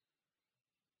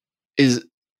 is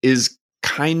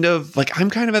kind of like,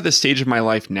 I'm kind of at the stage of my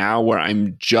life now where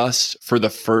I'm just for the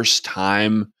first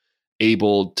time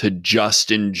able to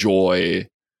just enjoy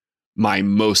my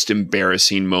most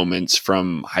embarrassing moments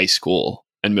from high school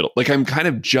and middle. Like I'm kind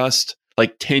of just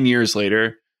like 10 years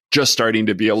later, just starting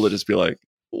to be able to just be like,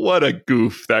 what a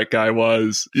goof that guy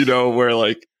was, you know, where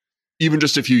like, even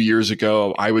just a few years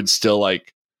ago, I would still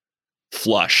like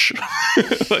flush,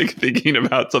 like thinking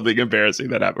about something embarrassing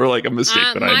that happened or like a mistake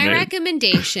that I made. My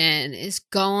recommendation is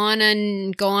go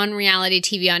on reality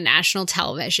TV on national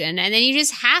television. And then you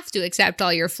just have to accept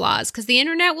all your flaws because the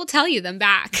internet will tell you them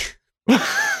back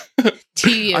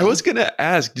to you. I was going to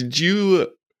ask, did you,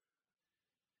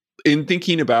 in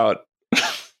thinking about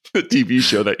the TV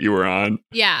show that you were on.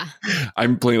 Yeah.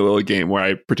 I'm playing a little game where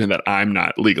I pretend that I'm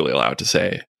not legally allowed to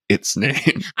say its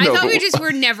name. I thought we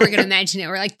were never going to mention it.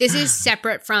 We're like, this is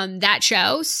separate from that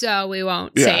show, so we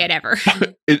won't say it ever.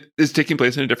 It is taking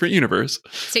place in a different universe.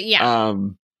 So yeah.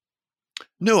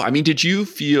 No, I mean, did you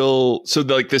feel so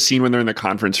like the scene when they're in the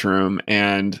conference room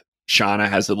and Shauna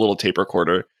has the little tape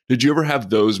recorder? Did you ever have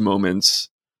those moments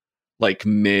like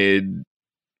mid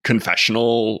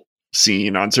confessional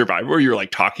scene on Survivor where you're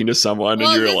like talking to someone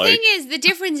and you're like, the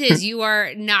difference is you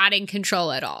are not in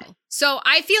control at all. So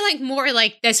I feel like more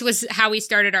like this was how we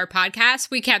started our podcast.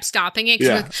 We kept stopping it.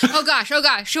 Like, oh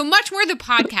gosh. So much more the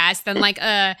podcast than like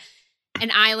an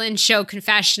island show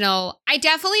confessional. I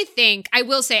definitely think, I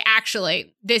will say,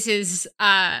 actually, this is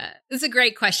a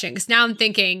great question because now I'm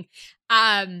thinking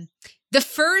the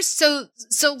first,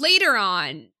 so later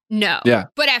on, no. Yeah.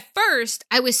 But at first,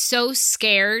 I was so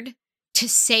scared to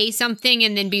say something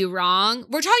and then be wrong.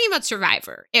 We're talking about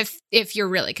Survivor, if you're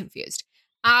really confused.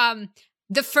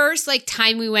 The first like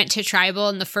time we went to Tribal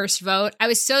in the first vote, I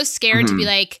was so scared to be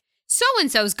like,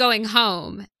 so-and-so's going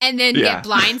home and then get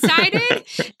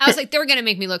blindsided. I was like, they were going to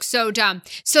make me look so dumb.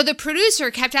 So the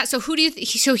producer kept out. So who do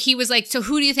you he was like, so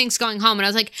who do you think's going home? And I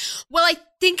was like, well, I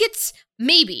think it's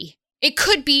maybe. It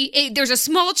could be, there's a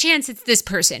small chance it's this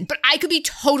person, but I could be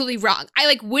totally wrong. I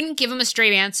like wouldn't give him a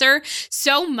straight answer,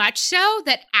 so much so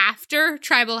that after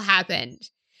Tribal happened,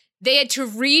 they had to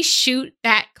reshoot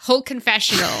that whole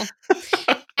confessional.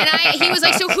 And he was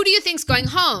like, so who do you think's going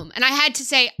home? And I had to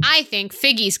say, I think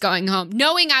Figgy's going home,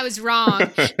 knowing I was wrong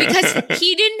because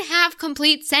he didn't have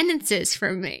complete sentences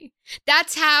from me.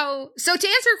 That's how, so to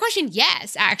answer your question,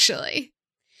 yes, actually.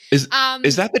 Is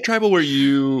that the Tribal where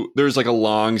there's like a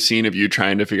long scene of you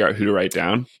trying to figure out who to write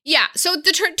down? Yeah. So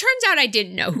the turns out I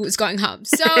didn't know who was going home.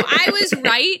 So I was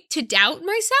right to doubt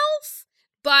myself.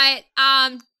 But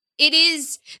it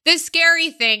is, the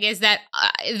scary thing is that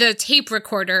the tape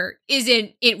recorder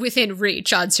isn't within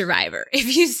reach on Survivor.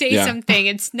 If you say something,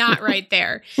 it's not right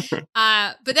there.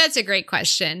 But that's a great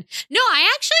question. No,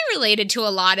 I actually related to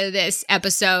a lot of this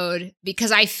episode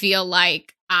because I feel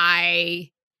like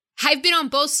I've been on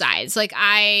both sides. Like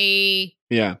I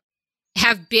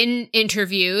have been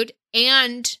interviewed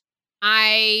and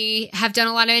I have done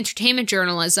a lot of entertainment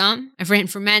journalism. I've written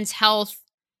for Men's Health,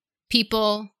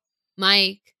 People,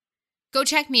 Mike. Go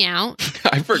check me out.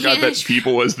 I forgot that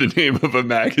People was the name of a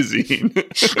magazine.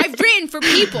 I've written for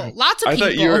People. Lots of people.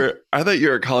 I thought you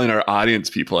were calling our audience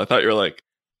people. I thought you were like,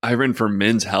 I've written for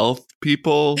Men's Health,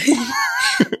 People.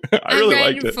 I really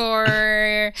liked it.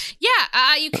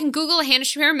 You can Google Hannah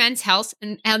Shapiro Men's Health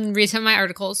and read some of my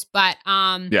articles, but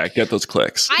get those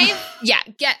clicks.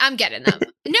 I'm getting them.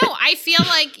 No, I feel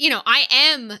like, I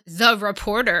am the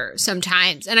reporter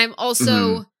sometimes, and I'm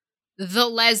also the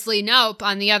Leslie Knope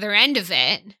on the other end of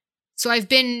it. So I've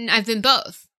been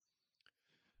both.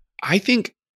 I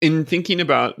think in thinking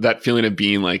about that feeling of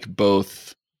being like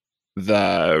both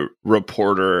the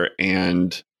reporter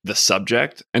and the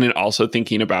subject, and then also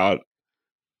thinking about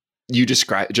you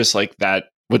describe just like that,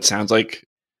 what sounds like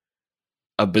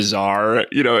a bizarre,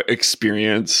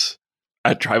 experience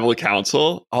at Tribal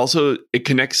Council. Also, it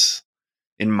connects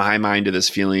in my mind to this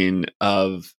feeling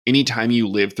of anytime you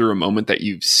live through a moment that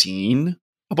you've seen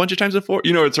a bunch of times before,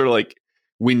 it's sort of like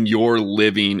when you're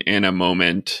living in a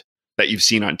moment that you've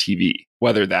seen on TV,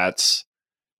 whether that's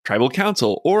Tribal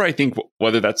Council, or I think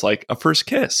whether that's like a first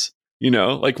kiss,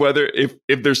 like whether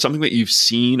if there's something that you've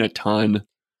seen a ton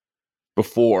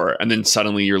before and then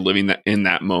suddenly you're living in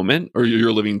that moment, or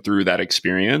you're living through that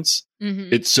experience,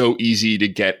 it's so easy to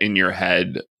get in your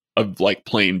head of like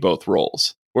playing both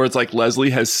roles, where it's like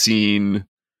Leslie has seen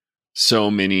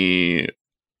so many,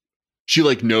 she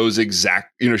like knows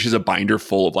she's a binder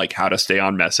full of like how to stay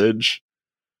on message.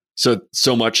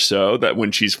 So much so that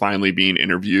when she's finally being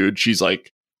interviewed, she's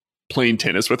like playing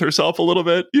tennis with herself a little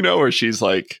bit, where she's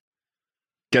like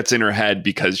gets in her head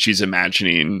because she's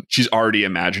already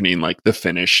imagining like the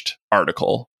finished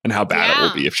article and how bad it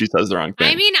will be if she says the wrong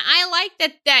thing. I mean, I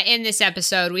like that in this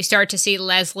episode, we start to see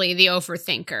Leslie, the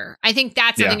overthinker. I think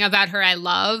that's something about her I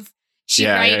love. She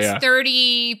writes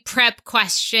 30 prep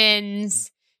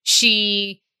questions.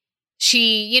 She,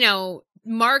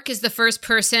 Mark is the first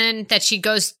person that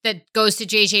goes to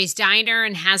JJ's Diner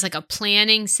and has like a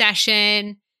planning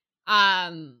session.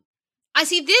 I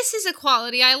see, this is a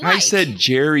quality I like. I said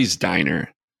Jerry's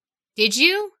Diner. Did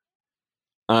you?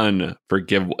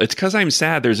 Unforgivable. It's because I'm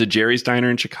sad. There's a Jerry's Diner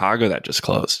in Chicago that just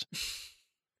closed.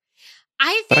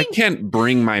 But I can't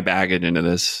bring my baggage into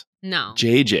this. No.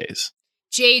 JJ's.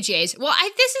 Well,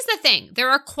 this is the thing. There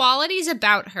are qualities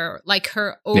about her, like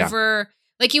her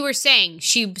like you were saying,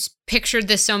 she's pictured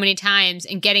this so many times,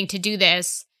 and getting to do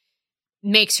this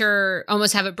makes her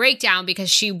almost have a breakdown because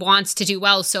she wants to do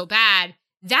well so bad.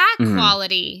 that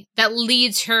quality that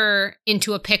leads her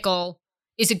into a pickle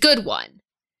is a good one.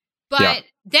 But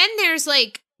then there's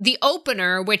like the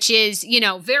opener, which is, you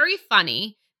know, very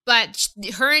funny, but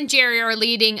her and Jerry are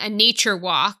leading a nature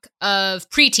walk of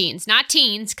preteens, not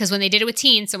teens, because when they did it with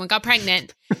teens, someone got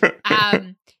pregnant.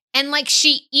 And like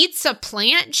she eats a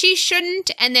plant she shouldn't,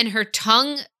 and then her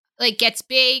tongue like gets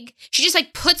big. She just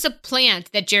like puts a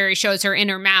plant that Jerry shows her in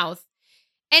her mouth.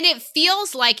 And it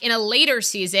feels like in a later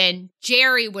season,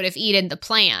 Jerry would have eaten the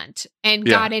plant and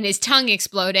gotten his tongue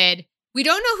exploded. We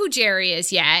don't know who Jerry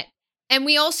is yet. And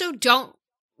we also don't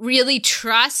really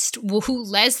trust who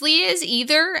Leslie is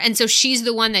either. And so she's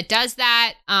the one that does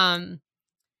that.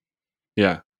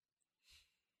 Yeah.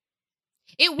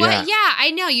 It was,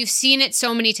 I know. You've seen it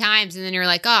so many times. And then you're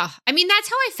like, oh, I mean, that's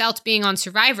how I felt being on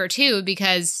Survivor too,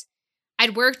 because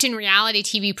I'd worked in reality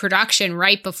TV production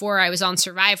right before I was on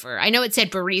Survivor. I know it said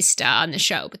barista on the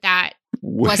show, but that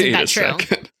wasn't that true.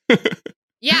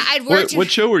 Yeah, I'd worked.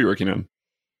 What show were you working on?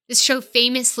 This show,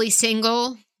 Famously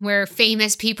Single, where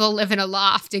famous people live in a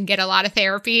loft and get a lot of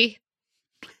therapy.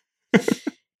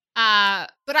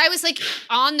 But I was like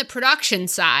on the production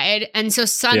side, and so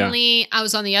suddenly I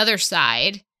was on the other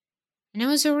side, and it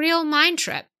was a real mind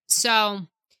trip. So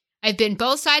I've been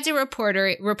both sides of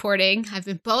reporting. I've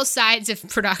been both sides of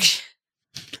production.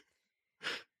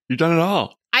 You've done it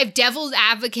all. I've devil's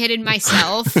advocated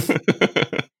myself.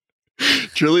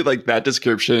 Truly, like that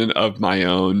description of my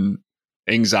own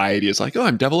anxiety is like, oh,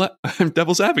 I'm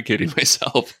devil's advocating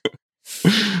myself.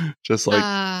 Just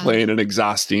like playing an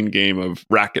exhausting game of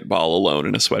racquetball alone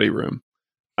in a sweaty room.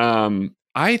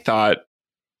 I thought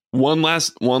one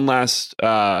last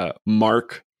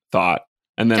Mark thought.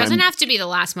 And then doesn't have to be the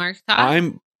last Mark thought.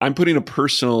 I'm putting a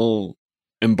personal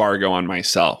embargo on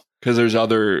myself because there's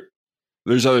other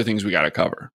things we got to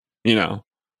cover. You know,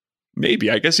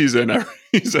 maybe I guess he's in a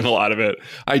lot of it.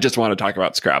 I just want to talk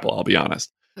about Scrabble. I'll be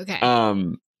honest. Okay.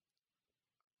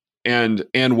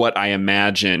 And what I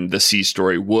imagine the C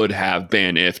story would have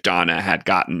been if Donna had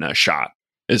gotten a shot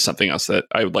is something else that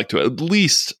I would like to at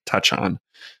least touch on.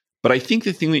 But I think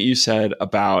the thing that you said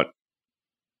about,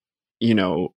 you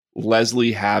know,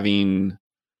 Leslie having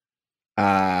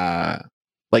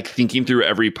like thinking through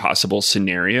every possible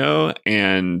scenario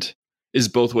and is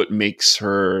both what makes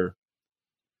her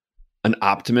an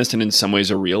optimist and in some ways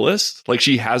a realist. Like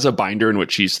she has a binder in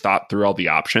which she's thought through all the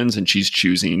options and she's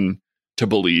choosing to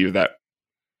believe that,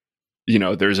 you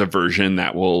know, there's a version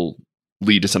that will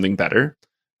lead to something better.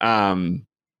 But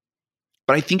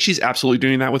I think she's absolutely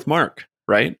doing that with Mark,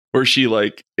 right? Where she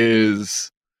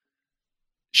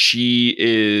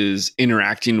is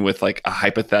interacting with like a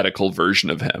hypothetical version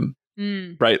of him,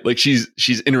 right? Like she's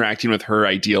interacting with her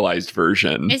idealized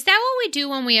version. Is that what we do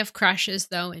when we have crushes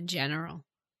though, in general?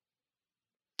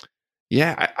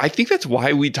 Yeah, I think that's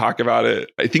why we talk about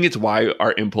it. I think it's why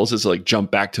our impulse is to like jump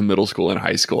back to middle school and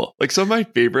high school. Like some of my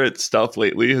favorite stuff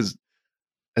lately has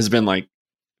been like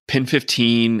Pin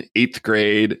 15, 8th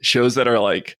grade, shows that are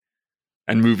like,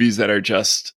 and movies that are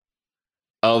just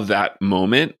of that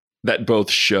moment that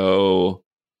both show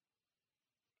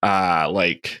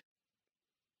like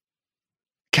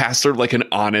cast sort of like an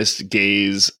honest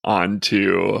gaze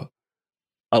onto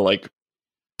a like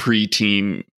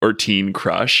preteen or teen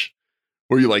crush,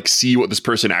 where you like see what this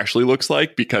person actually looks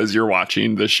like because you're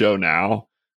watching the show now.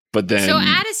 But then, so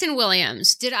Addison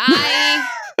Williams, did I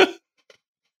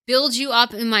build you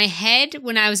up in my head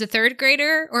when I was a third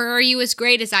grader, or are you as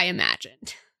great as I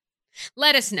imagined?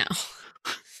 Let us know.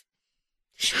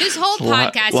 This whole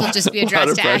podcast will just be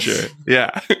addressed to Addison.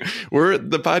 Yeah,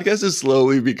 the podcast is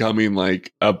slowly becoming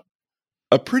like a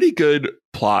pretty good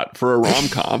plot for a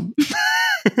rom-com.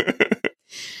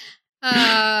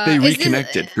 They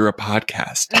reconnected through a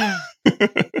podcast.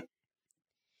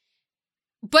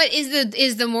 But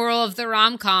is the moral of the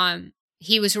rom-com,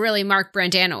 he was really Mark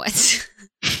Brendanawicz.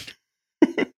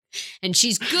 And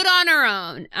she's good on her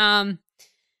own.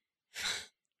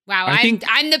 Wow,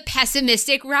 I'm the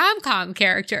pessimistic rom-com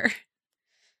character.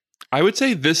 I would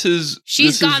say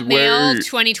She's Got Mail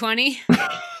 2020.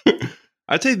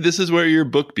 I'd say this is where your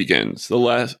book begins.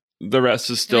 The rest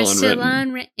is still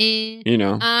unwritten. You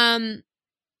know.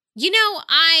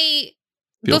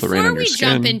 Before we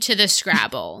jump into the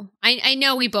Scrabble, I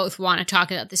know we both want to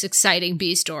talk about this exciting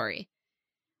B story.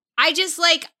 I just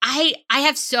I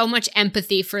have so much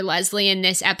empathy for Leslie in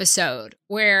this episode,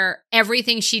 where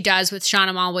everything she does with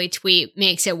Shauna Malwae-Tweet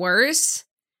makes it worse.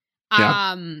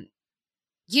 Yeah.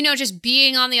 Just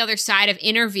being on the other side of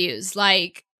interviews,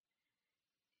 like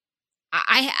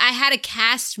I had a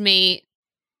castmate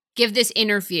give this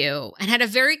interview and had a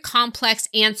very complex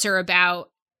answer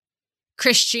about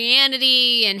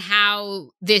Christianity and how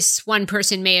this one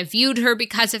person may have viewed her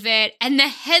because of it. And the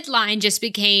headline just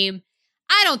became,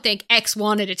 I don't think X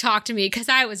wanted to talk to me because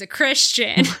I was a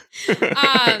Christian.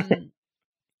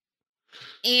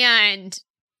 And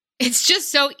it's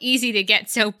just so easy to get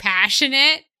so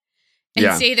passionate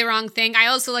and say the wrong thing. I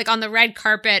also, like, on the red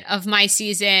carpet of my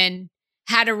season,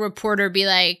 had a reporter be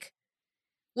like,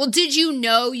 well, did you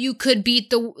know you could beat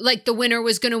the winner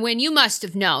was going to win? You must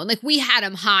have known. Like, we had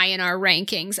him high in our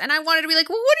rankings. And I wanted to be like,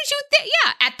 well, what did you think?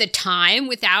 Yeah, at the time,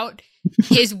 without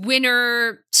his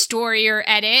winner story or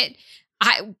edit,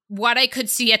 what I could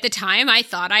see at the time, I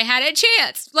thought I had a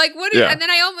chance. Like, what? And then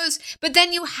but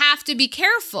then you have to be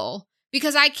careful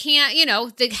because I can't,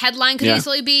 the headline could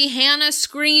easily be Hannah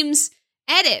screams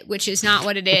edit, which is not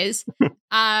what it is.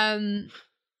 And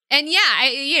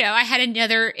I had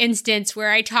another instance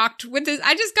where I talked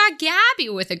I just got gabby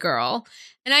with a girl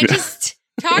and I just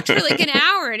talked for like an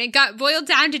hour and it got boiled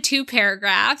down to 2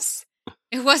 paragraphs.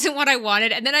 It wasn't what I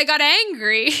wanted. And then I got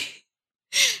angry.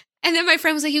 And then my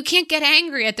friend was like, you can't get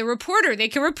angry at the reporter. They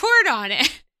can report on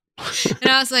it. And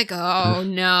I was like, oh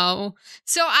no.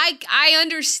 So I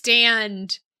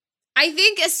understand. I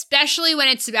think especially when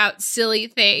it's about silly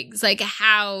things, like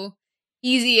how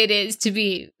easy it is to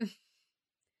be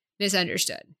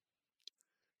misunderstood.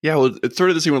 Yeah, well, it's sort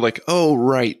of the same with like, oh,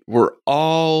 right, we're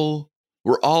all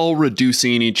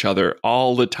reducing each other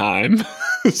all the time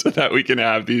so that we can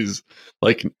have these,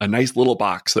 like, a nice little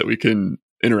box that we can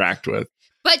interact with.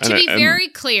 But to be very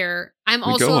clear, I'm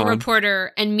also a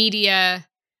reporter and media.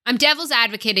 I'm devil's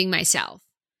advocating myself.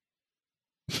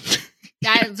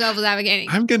 Devil's advocating.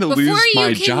 I'm going to lose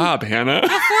my job, Hannah.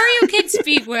 Before you can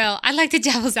speak, Will, I like to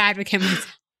devil's advocate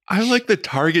myself. I'm like the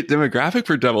target demographic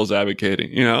for devil's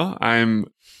advocating.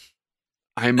 I'm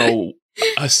a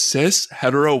cis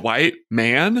hetero white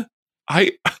man.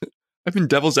 I've been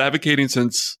devil's advocating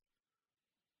since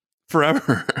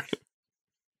forever.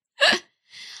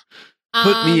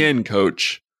 Put me in,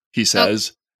 coach, he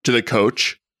says to the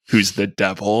coach, who's the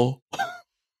devil.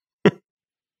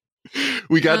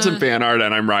 We got some fan art,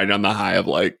 and I'm riding on the high of,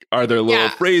 like, are there little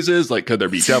phrases? Like, could there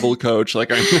be devil coach? Like,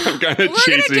 I'm kind of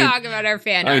chasing. We're going to talk about our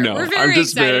fan art. I know. We're very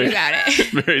excited about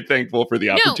it. Very thankful for the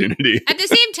opportunity. At the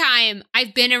same time,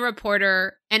 I've been a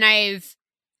reporter, and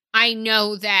I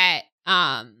know that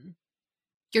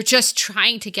you're just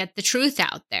trying to get the truth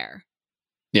out there.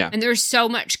 Yeah. And there's so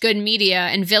much good media,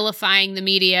 and vilifying the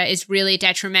media is really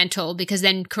detrimental because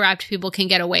then corrupt people can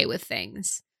get away with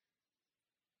things.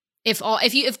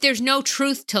 If there's no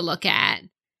truth to look at,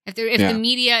 if the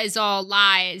media is all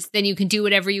lies, then you can do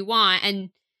whatever you want. And,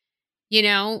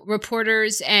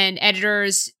 reporters and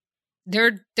editors,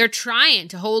 they're trying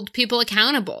to hold people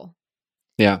accountable.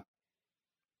 Yeah.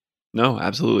 No,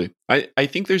 absolutely. I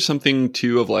think there's something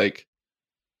too of, like,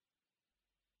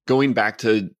 going back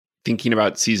to thinking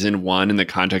about season 1 in the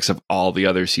context of all the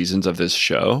other seasons of this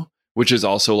show, which is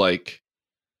also like,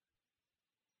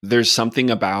 there's something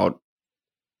about,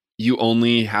 you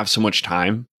only have so much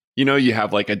time. You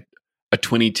have like a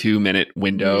 22-minute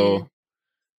window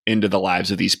into the lives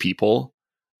of these people.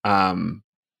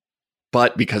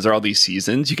 But because there are all these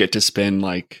seasons, you get to spend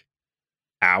like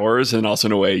hours and also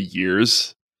in a way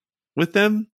years with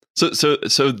them.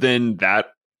 So then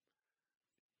that,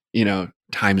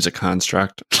 time is a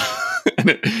construct.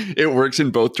 And it works in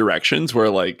both directions where,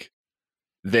 like,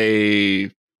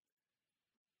 the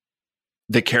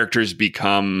characters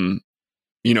become,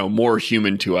 more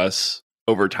human to us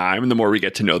over time. And the more we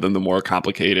get to know them, the more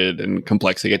complicated and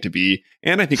complex they get to be.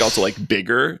 And I think also, like,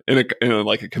 bigger in a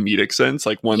like a comedic sense.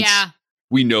 Like, once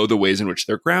we know the ways in which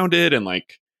they're grounded and,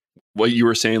 like, what you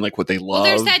were saying, like, what they love. Well,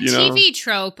 there's that TV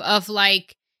trope of,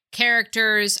 like,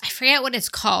 characters, I forget what it's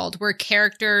called, where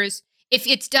characters, if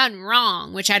it's done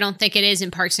wrong, which I don't think it is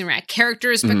in Parks and Rec,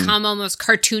 characters become almost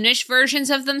cartoonish versions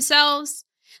of themselves.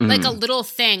 Like a little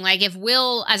thing. Like if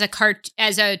Will, as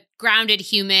a grounded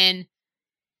human,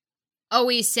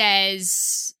 always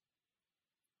says,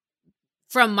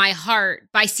 "From my heart,"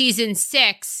 by season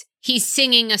 6, he's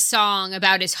singing a song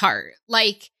about his heart.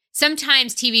 Like,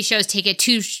 sometimes TV shows take it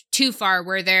too far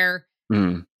where they're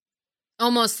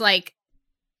almost like,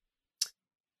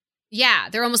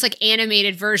 they're almost like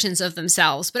animated versions of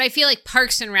themselves. But I feel like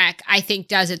Parks and Rec, I think,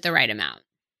 does it the right amount.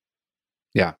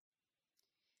 Yeah.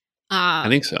 I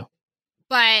think so.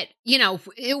 But,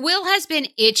 Will has been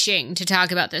itching to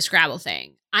talk about the Scrabble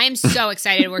thing. I'm so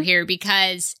excited we're here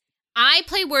because I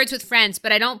play Words with Friends,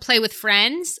 but I don't play with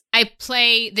friends. I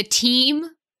play the team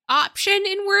option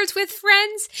in Words with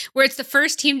Friends, where it's the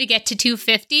first team to get to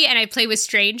 250, and I play with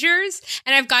strangers,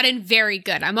 and I've gotten very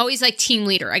good. I'm always like team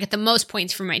leader. I get the most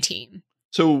points for my team.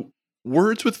 So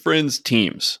Words with Friends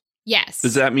teams. Yes.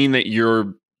 Does that mean that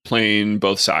you're playing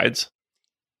both sides?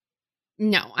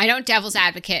 No, I don't devil's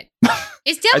advocate.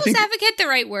 Is devil's advocate the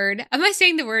right word? Am I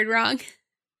saying the word wrong?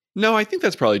 No, I think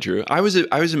that's probably true. I was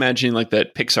imagining like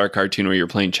that Pixar cartoon where you're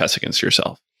playing chess against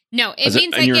yourself. No, it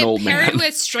means I get paired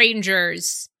with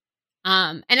strangers.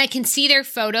 And I can see their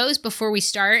photos before we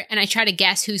start, and I try to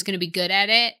guess who's going to be good at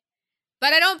it.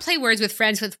 But I don't play Words with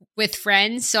Friends with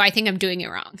friends, so I think I'm doing it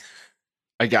wrong.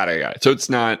 I got it. So it's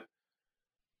not,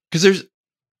 because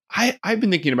I've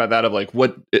been thinking about that of like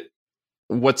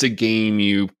what's a game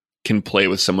you can play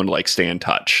with someone to like stay in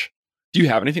touch. Do you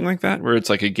have anything like that where it's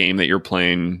like a game that you're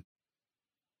playing?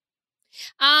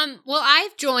 Well,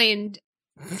 I've joined.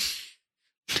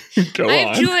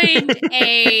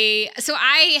 So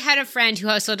I had a friend who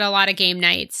hosted a lot of game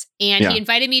nights, and he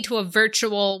invited me to a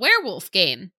virtual werewolf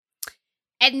game.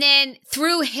 And then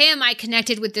through him, I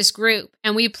connected with this group,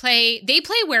 and they play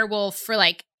werewolf for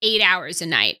like 8 hours a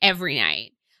night, every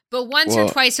night. But once or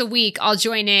twice a week, I'll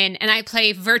join in and I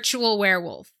play virtual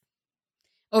werewolf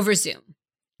over Zoom.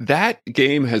 That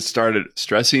game has started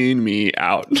stressing me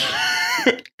out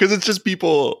because it's just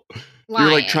people. Lying.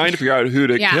 You're like trying to figure out who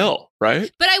to kill,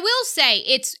 right? But I will say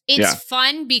it's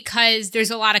fun because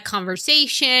there's a lot of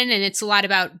conversation and it's a lot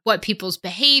about what people's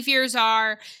behaviors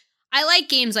are. I like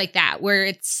games like that where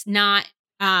it's not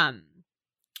where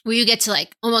you get to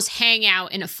like almost hang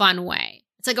out in a fun way.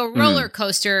 It's like a roller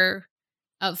coaster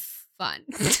of fun.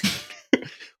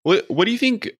 What do you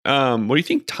think? What do you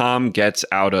think Tom gets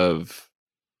out of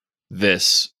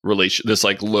this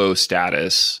like low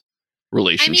status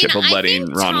relationship of letting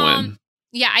Ron win?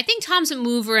 Yeah, I think Tom's a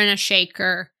mover and a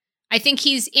shaker. I think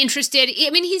he's interested. I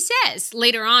mean, he says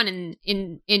later on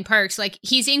in Perks, like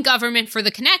he's in government for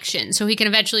the connection so he can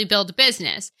eventually build a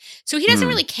business. So he doesn't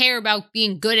really care about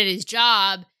being good at his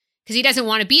job because he doesn't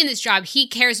want to be in this job. He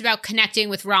cares about connecting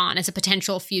with Ron as a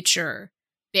potential future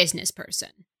business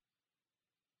person.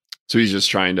 So he's just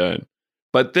trying to,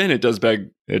 but then it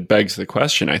begs the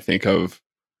question, I think, of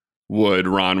would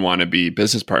Ron want to be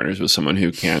business partners with someone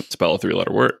who can't spell a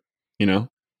 3-letter word, you know?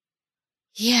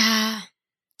 Yeah.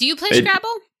 Do you play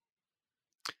Scrabble?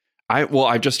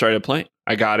 I've just started playing.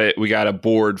 I got it. We got a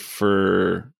board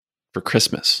for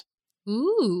Christmas.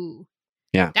 Ooh.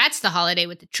 Yeah. That's the holiday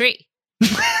with the tree.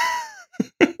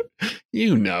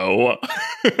 You know.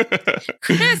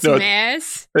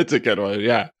 Christmas. No, it's a good one,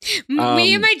 yeah.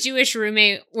 Me and my Jewish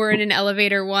roommate were in an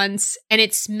elevator once, and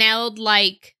it smelled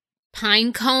like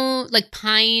pine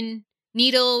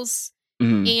needles,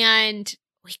 and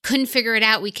we couldn't figure it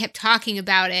out. We kept talking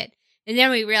about it, and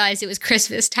then we realized it was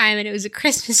Christmas time, and it was a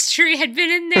Christmas tree had been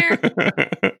in there.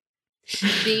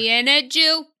 Being a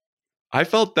Jew. I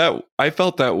felt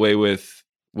that way with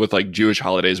like Jewish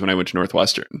holidays when I went to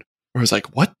Northwestern. Where I was like,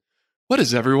 what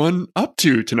is everyone up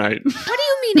to tonight? What do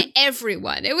you mean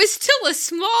everyone? It was still a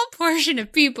small portion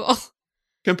of people.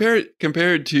 Compared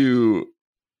to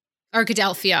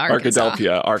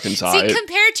Arkadelphia, Arkansas. See,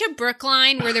 compared to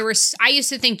Brookline, where I used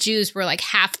to think Jews were like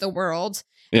half the world.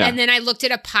 Yeah. And then I looked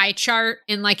at a pie chart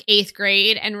in like 8th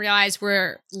grade and realized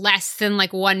we're less than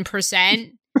like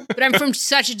 1%. But I'm from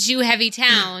such a Jew-heavy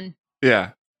town.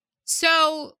 Yeah.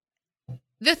 So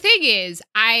the thing is,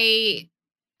 I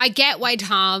get why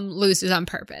Tom loses on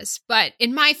purpose, but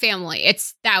in my family,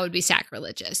 that would be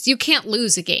sacrilegious. You can't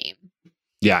lose a game.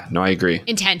 Yeah, no, I agree.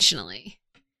 Intentionally.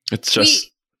 It's just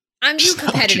I'm too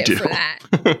competitive for that.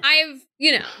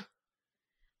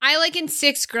 I like in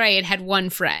 6th grade had one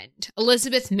friend,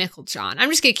 Elizabeth Mickeljohn. I'm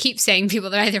just going to keep saying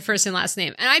people that are either first and last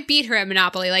name. And I beat her at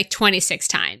Monopoly like 26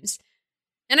 times.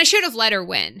 And I should have let her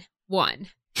win one.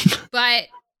 But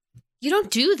you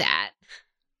don't do that.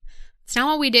 It's not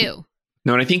what we do.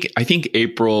 No, and I think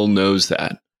April knows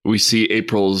that. We see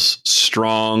April's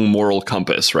strong moral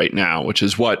compass right now, which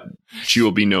is what she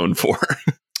will be known for.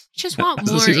 I just want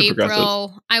more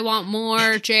April. I want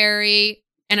more Jerry.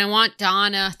 And I want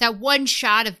Donna. That one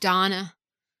shot of Donna.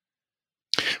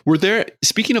 Were there,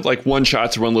 speaking of like one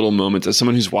shots or one little moments, as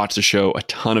someone who's watched the show a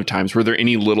ton of times, were there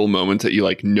any little moments that you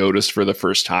like noticed for the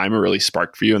first time or really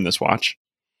sparked for you in this watch?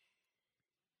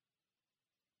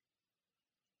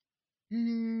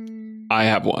 I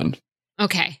have one.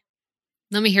 Okay.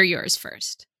 Let me hear yours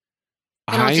first.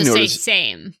 And I'll just say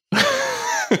same.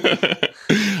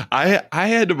 I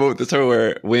had to vote this time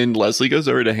where when Leslie goes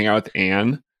over to hang out with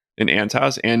Anne in Anne's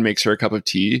house, Anne makes her a cup of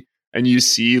tea, and you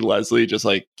see Leslie just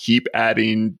like keep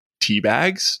adding tea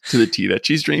bags to the tea that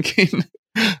she's drinking.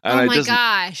 And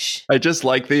gosh. I just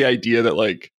like the idea that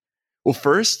like, well,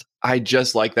 first, I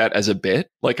just like that as a bit.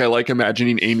 Like, I like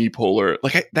imagining Amy Poehler.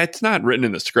 Like, that's not written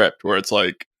in the script where it's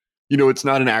like, you know, it's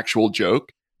not an actual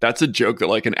joke. that's a joke that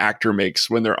like an actor makes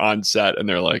when they're on set and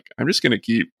they're like, I'm just going to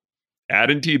keep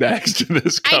adding tea bags to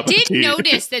this cup I of tea. did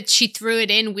notice that she threw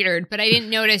it in weird, but I didn't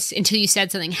notice until you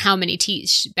said something how many tea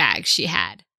bags she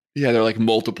had. Yeah, they're like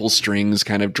multiple strings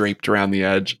kind of draped around the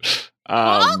edge.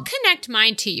 I'll connect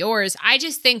mine to yours. I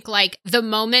just think like the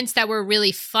moments that were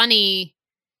really funny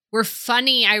were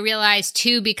funny, I realized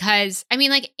too, because I mean,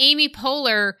 like Amy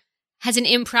Poehler has an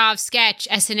improv sketch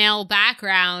SNL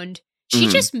background. She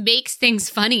just makes things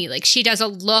funny. Like she does a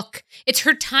look. It's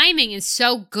her timing is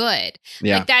so good.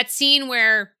 Yeah. Like that scene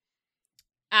where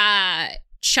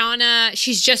Shauna,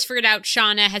 she's just figured out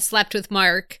Shauna has slept with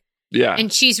Mark. Yeah.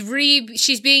 And she's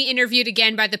being interviewed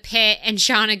again by the pit, and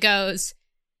Shauna goes,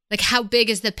 like, how big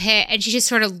is the pit? And she just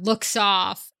sort of looks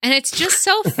off. And it's just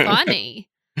so funny.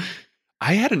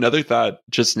 I had another thought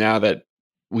just now that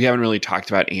we haven't really talked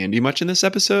about Andy much in this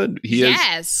episode.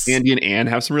 Andy and Anne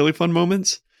have some really fun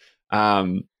moments.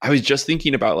 I was just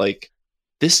thinking about like,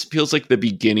 this feels like the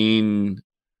beginning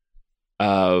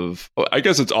of, I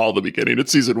guess it's all the beginning.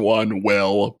 It's season 1,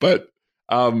 but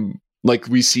like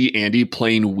we see Andy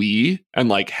playing Wii and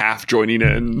like half joining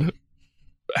in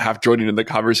the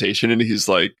conversation, and he's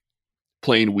like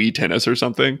playing Wii tennis or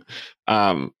something.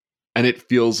 And it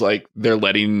feels like they're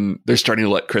starting to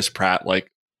let Chris Pratt like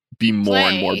be more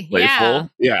and more playful.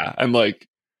 Yeah. And like,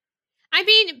 I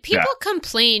mean, people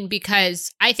complain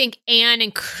because I think Anne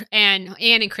and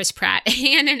Chris Pratt,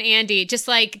 Anne and Andy, just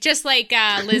like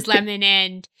Liz Lemon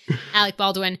and Alec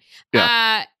Baldwin,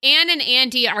 Anne and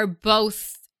Andy are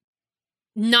both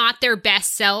not their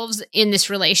best selves in this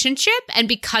relationship, and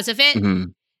because of it,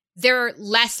 they're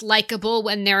less likable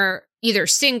when they're either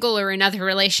single or in other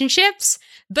relationships.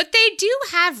 But they do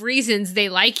have reasons they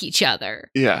like each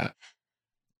other. Yeah.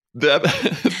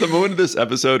 The moment of this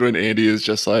episode when Andy is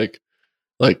just like,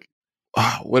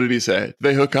 what did he say?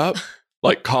 They hook up?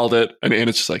 Like, called it. And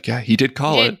Anna's just like, yeah, he did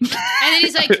call it. And then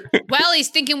he's like, well, he's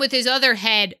thinking with his other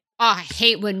head. Oh, I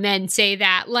hate when men say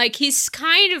that. Like, he's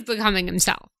kind of becoming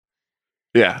himself.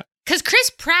 Yeah. Because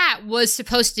Chris Pratt was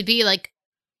supposed to be like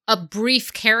a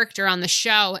brief character on the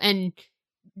show and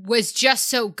was just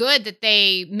so good that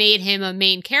they made him a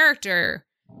main character.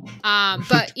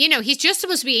 But, you know, he's just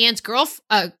supposed to be Anne's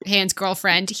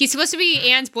girlfriend. He's supposed to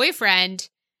be Anne's boyfriend.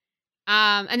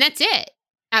 And that's it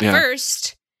at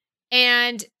first.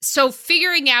 And so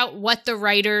figuring out what the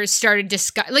writers started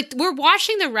we're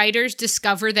watching the writers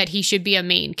discover that he should be a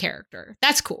main character.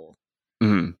 That's cool.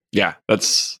 Mm-hmm. Yeah,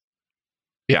 that's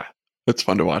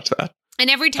fun to watch that. And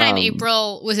every time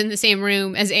April was in the same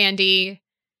room as Andy,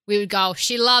 we would go,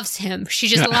 she loves him. She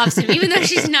just loves him, even though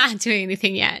she's not doing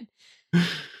anything yet.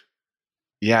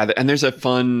 Yeah, and there's a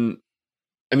fun...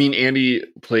 I mean, Andy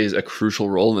plays a crucial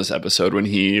role in this episode when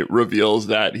he reveals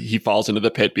that he falls into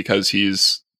the pit because he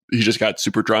just got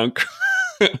super drunk.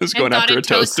 Was going after a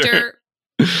toaster.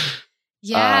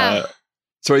 Yeah.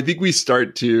 So I think we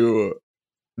start to...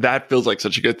 That feels like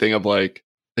such a good thing of like,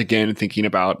 again, thinking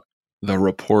about the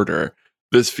reporter,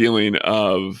 this feeling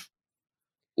of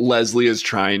Leslie is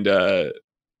trying to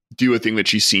do a thing that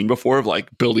she's seen before of like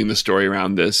building the story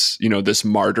around this, you know, this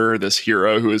martyr, this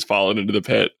hero who has fallen into the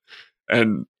pit.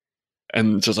 And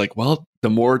it's just like, well, the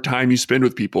more time you spend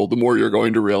with people, the more you're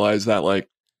going to realize that like,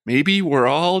 maybe we're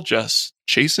all just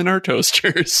chasing our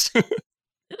toasters,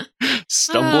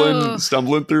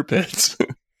 stumbling through pits.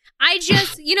 I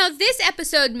just, you know, this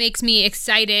episode makes me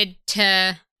excited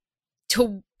to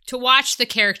watch the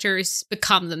characters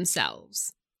become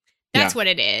themselves. That's what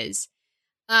it is.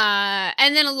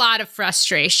 And then a lot of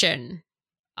frustration,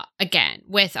 again,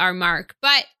 with our Mark.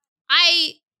 But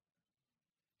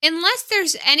unless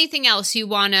there's anything else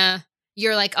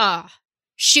you're like, oh,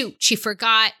 shoot, she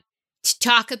forgot to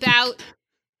talk about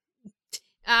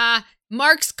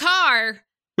Mark's car.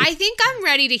 I think I'm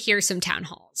ready to hear some town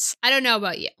halls. I don't know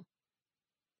about you,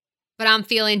 but I'm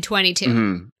feeling 22.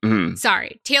 Mm-hmm, mm-hmm.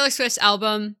 Sorry. Taylor Swift's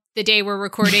album, the day we're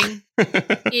recording,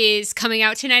 is coming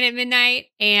out tonight at midnight.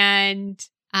 And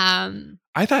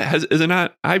I thought, is it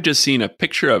not? I've just seen a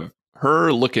picture of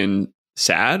her looking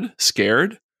sad,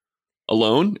 scared,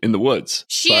 alone in the woods.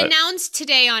 She announced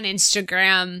today on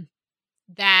Instagram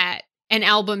that an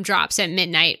album drops at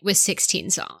midnight with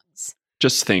 16 songs.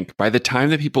 Just think, by the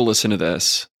time that people listen to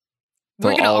this,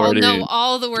 we're going to all know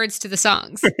all the words to the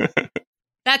songs.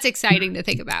 That's exciting to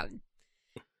think about.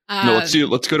 No,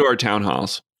 let's go to our town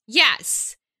halls.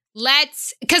 Yes.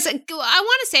 Because I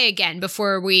want to say again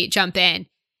before we jump in,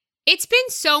 it's been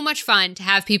so much fun to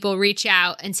have people reach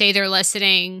out and say they're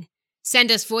listening,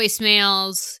 send us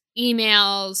voicemails,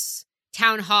 emails,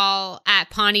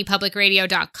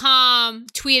 townhall@pawneepublicradio.com,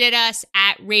 tweet at us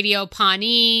 @Radio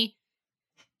Pawnee.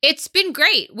 It's been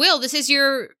great. Will, this is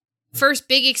your first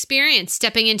big experience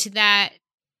stepping into that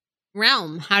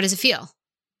realm. How does it feel?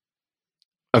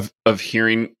 Of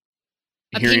hearing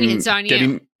opinions on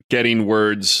getting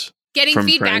words, getting from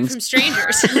feedback friends. from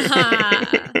strangers.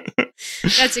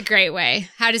 That's a great way.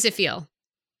 How does it feel?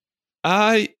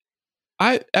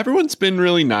 Everyone's been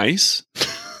really nice.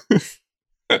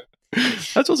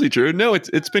 That's mostly true. No,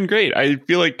 it's been great. I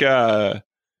feel like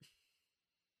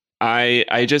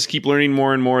I just keep learning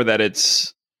more and more that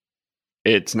it's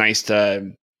nice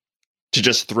to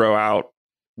just throw out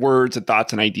words and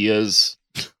thoughts and ideas.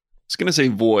 I was gonna say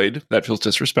void. That feels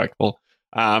disrespectful.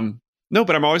 No,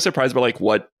 but I'm always surprised by like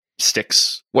what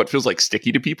sticks, what feels like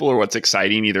sticky to people, or what's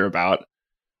exciting either about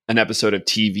an episode of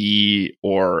TV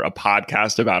or a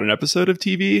podcast about an episode of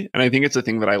TV. And I think it's a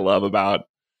thing that I love about.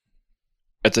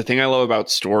 It's a thing I love about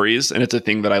stories, and it's a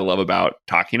thing that I love about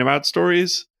talking about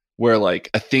stories, where like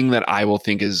a thing that I will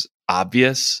think is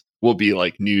obvious will be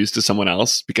like news to someone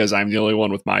else because I'm the only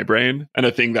one with my brain, and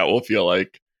a thing that will feel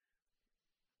like,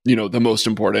 you know, the most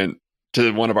important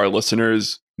to one of our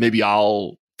listeners, maybe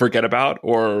I'll forget about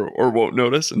or won't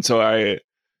notice. And so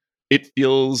it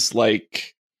feels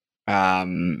like a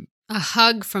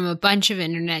hug from a bunch of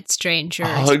internet strangers.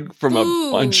 A hug from a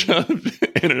bunch of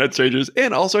internet strangers.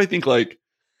 And also I think like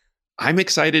I'm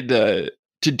excited to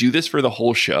do this for the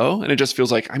whole show. And it just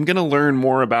feels like I'm going to learn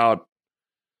more about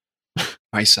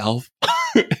myself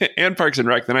and Parks and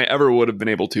Rec than I ever would have been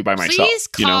able to by myself. Please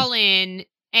call in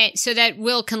so that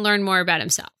Will can learn more about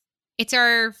himself. It's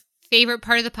our favorite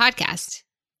part of the podcast.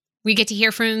 We get to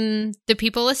hear from the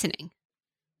people listening.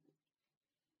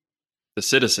 The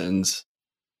citizens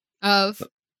of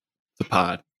the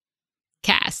pod.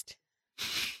 Cast.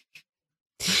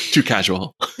 Too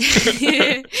casual.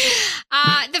 The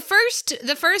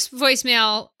first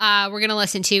voicemail we're going to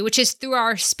listen to, which is through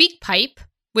our SpeakPipe,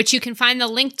 which you can find the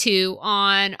link to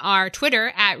on our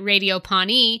Twitter at Radio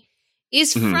Pawnee,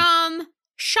 is from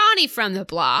Shawnee from the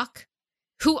Block,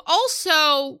 who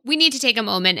also we need to take a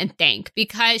moment and thank,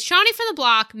 because Shawnee from the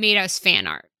Block made us fan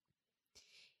art.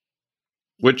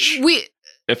 Which,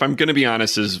 if I'm going to be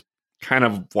honest, is kind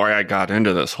of why I got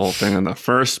into this whole thing in the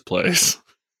first place.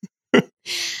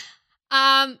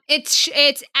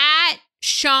 It's at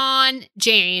Sean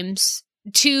James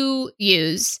 2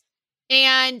 U's,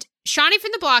 and Shawnee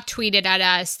from the Block tweeted at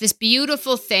us this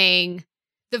beautiful thing: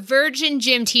 the virgin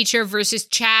gym teacher versus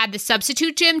Chad, the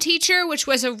substitute gym teacher, which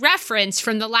was a reference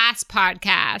from the last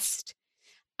podcast.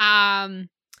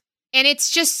 And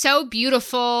it's just so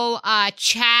beautiful.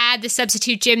 Chad, the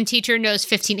substitute gym teacher, knows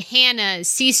 15 Hannahs,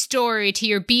 C story to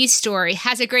your B story,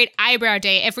 has a great eyebrow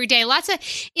day every day. Lots of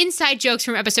inside jokes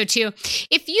from episode 2.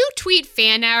 If you tweet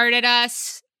fan art at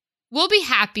us, we'll be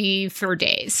happy for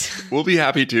days. We'll be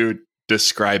happy to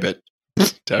describe it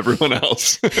to everyone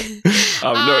else.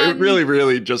 No, it really,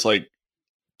 really just like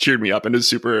cheered me up and is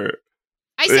super.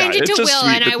 I sent it to Will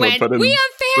and I went, we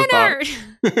have fan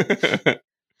art.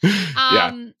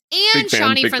 And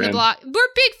Shawnee from the Block. We're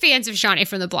big fans of Shawnee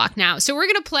from the Block now. So we're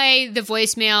going to play the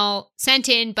voicemail sent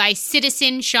in by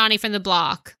citizen Shawnee from the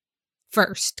Block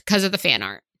first because of the fan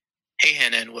art. Hey,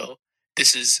 Hannah and Will.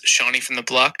 This is Shawnee from the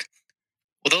Block.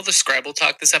 With all the Scrabble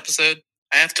talk this episode,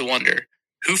 I have to wonder,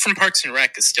 who from Parks and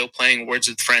Rec is still playing Words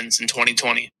with Friends in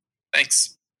 2020?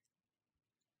 Thanks.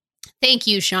 Thank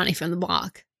you, Shawnee from the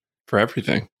Block. For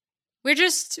everything. We're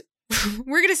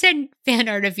going to send fan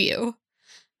art of you.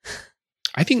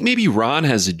 I think maybe Ron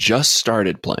has just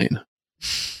started playing.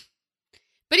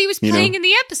 But he was playing in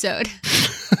the episode.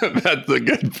 That's a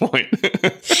good point.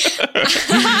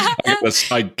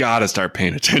 I gotta start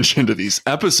paying attention to these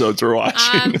episodes we're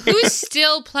watching. Who's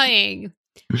still playing?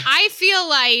 I feel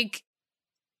like...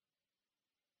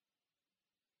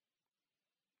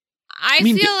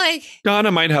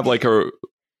 Donna might have like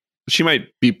she might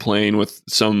be playing with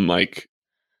some like,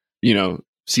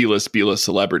 C-list, B-list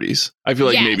celebrities. I feel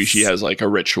like maybe she has like a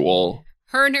ritual.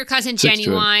 Her and her cousin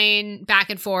Genuine back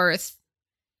and forth.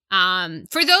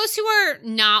 For those who have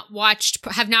not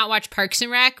watched Parks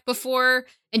and Rec before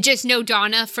and just know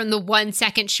Donna from the 1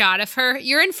 second shot of her,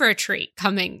 you're in for a treat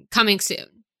coming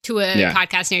soon to a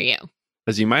podcast near you.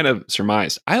 As you might have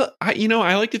surmised, I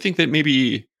like to think that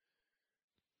maybe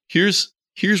here's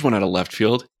one out of left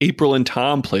field. April and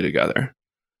Tom play together.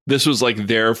 This was like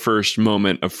their first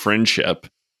moment of friendship.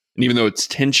 And even though it's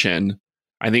tension,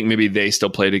 I think maybe they still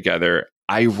play together,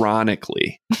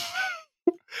 ironically.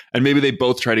 And maybe they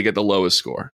both try to get the lowest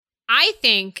score. I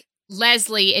think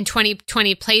Leslie in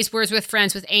 2020 plays Words with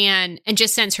Friends with Anne and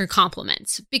just sends her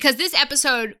compliments. Because this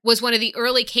episode was one of the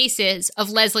early cases of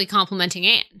Leslie complimenting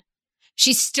Anne.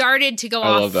 She started to go I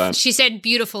off. love that. She said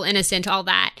beautiful, innocent, all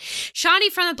that. Shawnee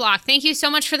from the block, thank you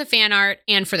so much for the fan art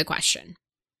and for the question.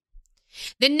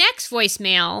 The next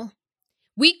voicemail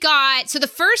we got, so the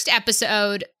first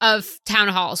episode of Town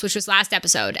Halls, which was last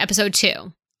episode, episode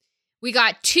 2, we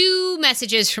got 2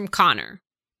 messages from Connor.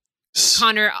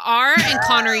 Connor R and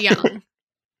Connor Young.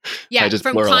 Yeah, I just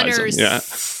from pluralize Connor's. them. Yeah.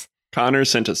 Connor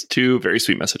sent us 2 very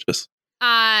sweet messages.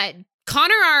 Connor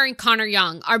R and Connor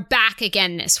Young are back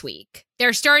again this week.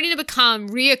 They're starting to become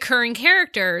reoccurring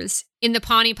characters in the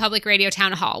Pawnee Public Radio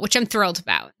Town Hall, which I'm thrilled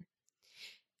about.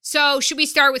 So should we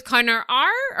start with Connor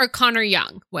R or Connor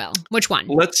Young? Well, which one?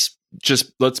 Let's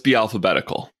be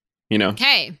alphabetical, you know?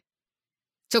 Okay.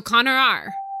 So Connor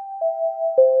R.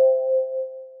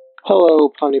 Hello,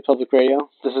 Pawnee Public Radio.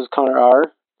 This is Connor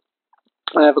R.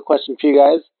 I have a question for you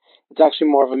guys. It's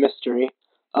actually more of a mystery.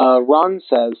 Ron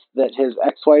says that his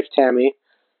ex-wife Tammy,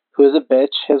 who is a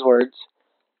bitch, his words,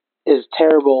 is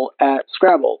terrible at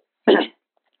Scrabble.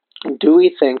 Do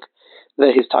we think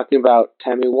that he's talking about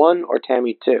Tammy 1 or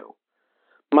Tammy 2?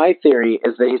 My theory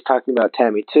is that he's talking about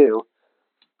Tammy 2,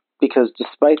 because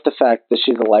despite the fact that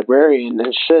she's a librarian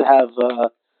and should have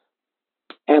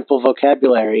ample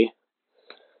vocabulary,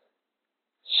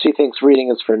 she thinks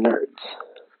reading is for nerds.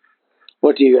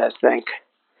 What do you guys think?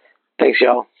 Thanks,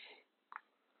 y'all.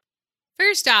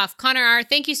 First off, Connor R.,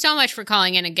 thank you so much for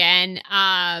calling in again.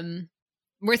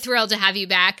 We're thrilled to have you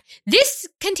back. This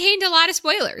contained a lot of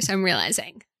spoilers, I'm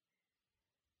realizing.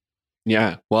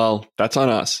 Yeah, well, that's on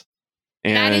us.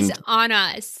 And that is on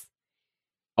us.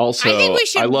 Also,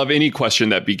 I love any question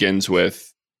that begins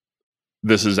with,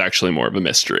 this is actually more of a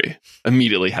mystery.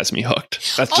 Immediately has me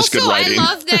hooked. That's just good writing. I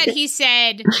love that he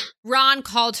said Ron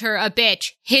called her a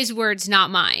bitch. His words, not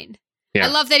mine. Yeah. I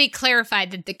love that he clarified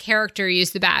that the character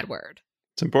used the bad word.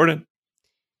 It's important.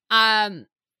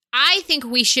 I think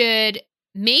we should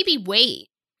maybe wait.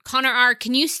 Connor R.,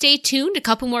 can you stay tuned a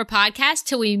couple more podcasts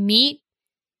till we meet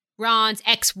Ron's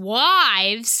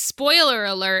ex-wives? Spoiler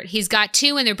alert, he's got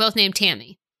 2 and they're both named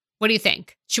Tammy. What do you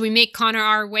think? Should we make Connor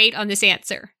R. wait on this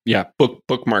answer? Yeah,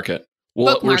 bookmark it.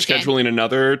 We're scheduling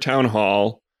another town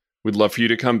hall. We'd love for you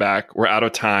to come back. We're out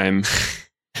of time.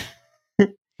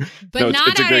 But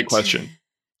it's a great question.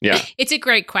 Yeah. It's a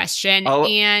great question.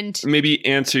 And maybe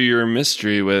answer your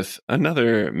mystery with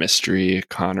another mystery,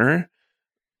 Connor.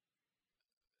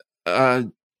 I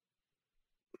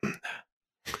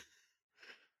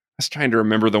was trying to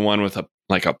remember the one with a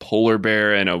polar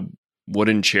bear and a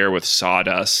wooden chair with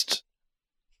sawdust,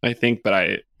 I think, but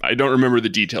I don't remember the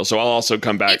details, so I'll also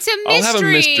come back. It's a mystery. I'll have a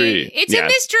mystery. It's a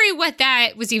mystery what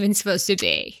that was even supposed to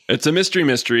be. It's a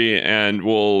mystery, and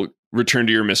we'll return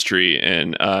to your mystery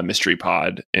in Mystery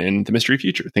Pod in the mystery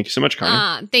future. Thank you so much,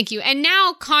 Connor. Thank you. And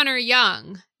now Connor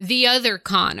Young, the other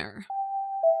Connor.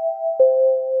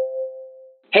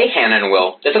 Hey, Hannah and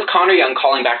Will. This is Connor Young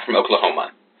calling back from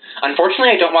Oklahoma. Unfortunately,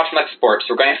 I don't watch much sports,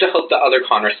 so we're going to have to hope the other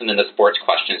Connor send in the sports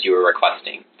questions you were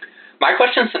requesting. My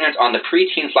question centers on the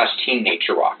preteen/teen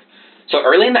nature walk. So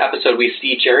early in the episode, we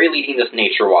see Jerry leading this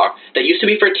nature walk that used to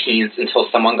be for teens until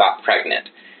someone got pregnant.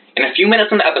 In a few minutes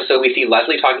in the episode, we see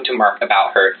Leslie talking to Mark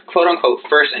about her quote-unquote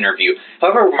first interview.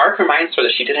 However, Mark reminds her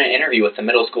that she did an interview with the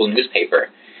middle school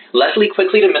newspaper. Leslie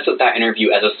quickly dismisses that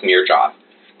interview as a smear job.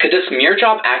 Could the smear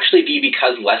job actually be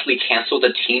because Leslie canceled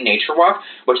the teen nature walk,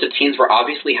 which the teens were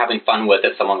obviously having fun with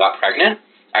if someone got pregnant?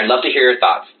 I'd love to hear your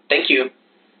thoughts. Thank you.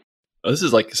 This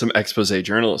is like some expose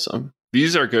journalism.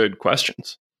 These are good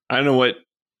questions. I don't know what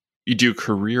you do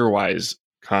career-wise,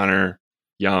 Connor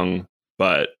Young,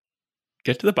 but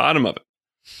get to the bottom of it.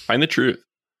 Find the truth.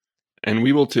 And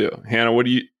we will too. Hannah, what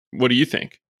do you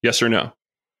think? Yes or no?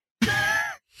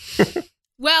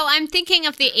 Well, I'm thinking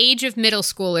of the age of middle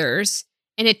schoolers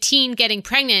and a teen getting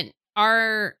pregnant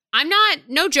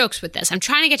no jokes with this. I'm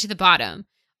trying to get to the bottom.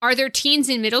 Are there teens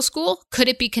in middle school? Could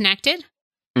it be connected?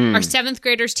 Are 7th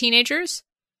graders teenagers?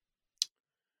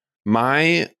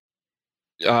 No,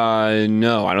 I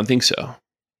don't think so.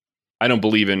 I don't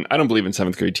believe in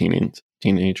 7th grade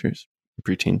teenagers,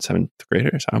 preteen 7th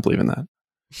graders. I don't believe in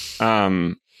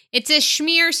that. It's a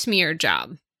smear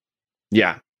job.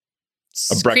 Yeah.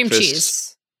 Cream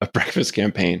cheese. A breakfast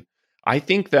campaign. I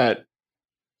think that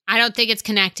I don't think it's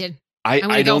connected.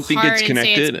 I don't think it's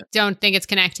connected. Don't think it's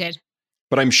connected.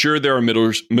 But I'm sure there are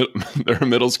middle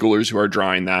schoolers who are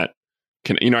drawing that.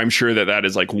 I'm sure that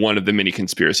is like one of the many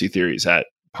conspiracy theories at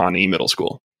Pawnee Middle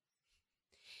School.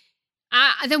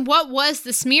 Then what was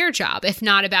the smear job, if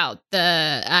not about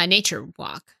the nature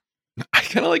walk? I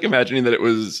kind of like imagining that it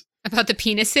was about the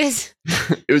penises.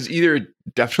 It was either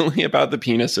definitely about the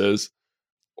penises,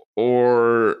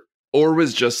 or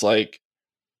was just like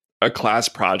a class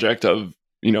project of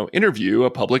interview a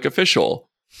public official.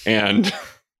 And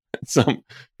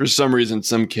for some reason,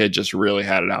 some kid just really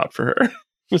had it out for her.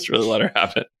 Just really let her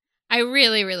have it. I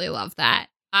really, really love that.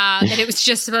 That it was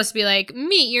just supposed to be like,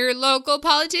 meet your local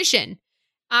politician.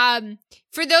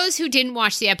 For those who didn't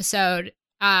watch the episode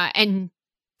and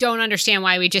don't understand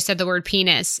why we just said the word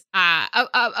penis,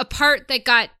 a part that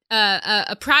got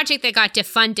a project that got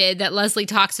defunded that Leslie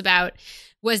talks about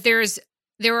was there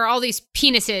were all these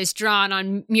penises drawn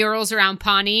on murals around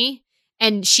Pawnee,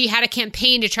 and she had a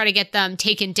campaign to try to get them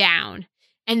taken down,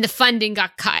 and the funding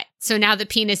got cut. So now the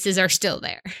penises are still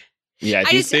there. Yeah,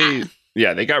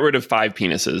 they got rid of 5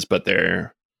 penises, but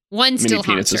they're one still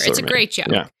haunts her. It's a great joke.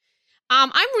 Yeah.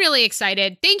 I'm really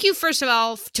excited. Thank you, first of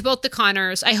all, to both the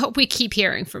Connors. I hope we keep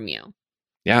hearing from you.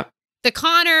 Yeah. The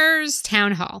Connors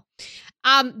Town Hall.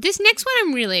 This next one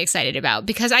I'm really excited about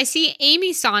because I see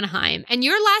Amy Sondheim, and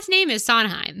your last name is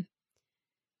Sondheim.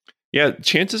 Yeah,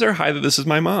 chances are high that this is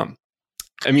my mom.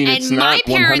 I mean, it's my not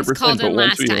parents 100%, called it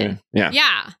last time.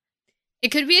 Yeah. It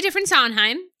could be a different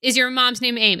Sondheim. Is your mom's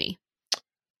name Amy?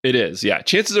 It is, yeah.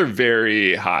 Chances are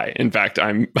very high. In fact,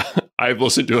 I've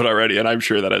listened to it already, and I'm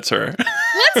sure that it's her.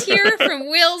 Let's hear from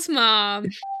Will's mom.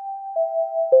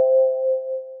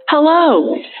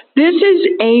 Hello, this is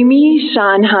Amy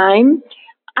Sondheim.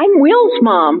 I'm Will's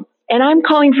mom, and I'm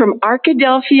calling from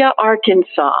Arkadelphia,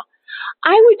 Arkansas.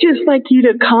 I would just like you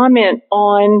to comment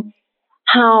on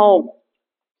how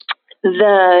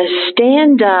the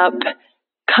stand-up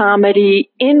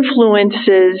comedy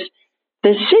influences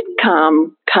the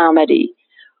sitcom comedy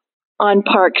on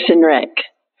Parks and Rec.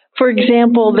 For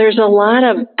example, there's a lot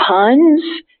of puns,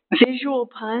 visual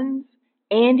puns.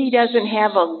 Andy doesn't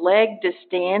have a leg to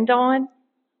stand on.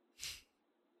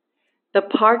 The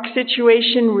park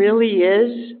situation really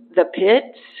is the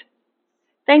pits.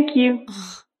 Thank you.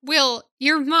 Will,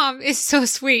 your mom is so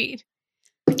sweet.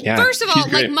 Yeah, first of all,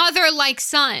 like mother, like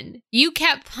son, you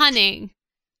kept punning.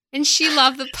 And she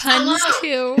loved the puns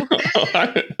too.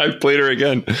 I've played her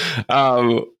again.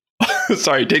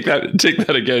 Sorry, take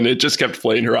that again. It just kept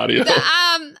playing her audio.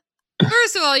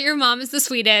 First of all, your mom is the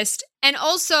sweetest, and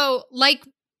also like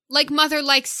mother,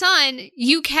 like son,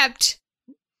 you kept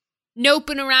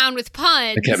noping around with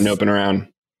puns. I kept noping around,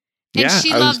 and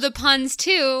she loved the puns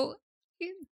too,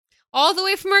 all the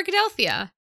way from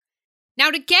Arkadelphia.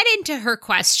 Now to get into her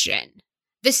question.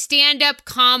 The stand-up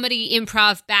comedy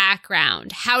improv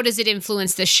background, how does it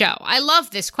influence the show? I love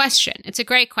this question. It's a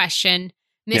great question,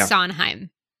 Miss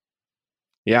Sondheim.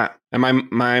 Yeah, and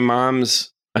my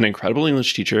mom's an incredible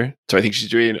English teacher, so I think she's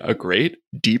doing a great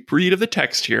deep read of the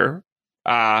text here.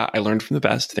 I learned from the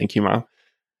best. Thank you, Mom.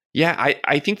 Yeah,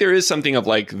 I think there is something of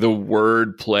like the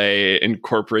word play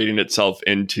incorporating itself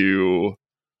into...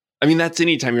 I mean, that's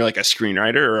anytime you're like a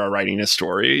screenwriter or writing a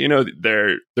story,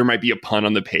 there might be a pun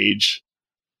on the page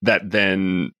that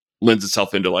then lends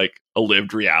itself into like a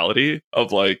lived reality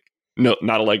of like, no,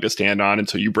 not a leg to stand on. And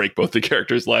so you break both the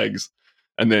characters' legs.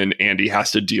 And then Andy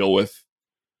has to deal with,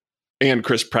 and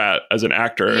Chris Pratt as an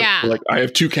actor. Yeah. Like, I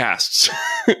have 2 casts.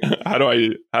 How do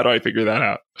I figure that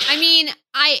out? I mean,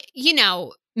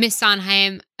 Miss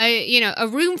Sondheim, a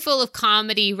room full of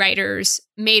comedy writers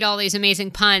made all these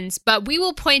amazing puns, but we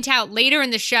will point out later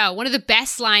in the show, one of the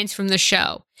best lines from the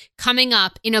show coming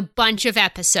up in a bunch of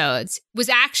episodes was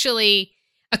actually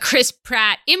a Chris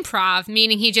Pratt improv,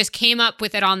 meaning he just came up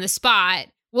with it on the spot.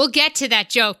 We'll get to that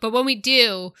joke, but when we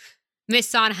do, Miss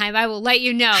Sondheim, I will let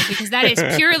you know, because that is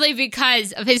purely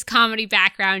because of his comedy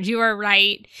background. You are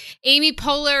right. Amy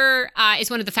Poehler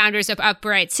is one of the founders of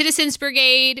Upright Citizens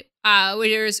Brigade,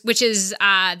 which is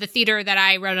the theater that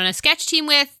I wrote on a sketch team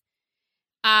with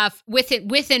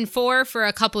and for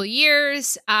a couple of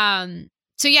years.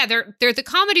 So yeah, they're the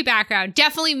comedy background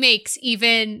definitely makes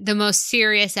even the most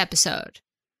serious episode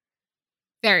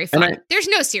very fun. There's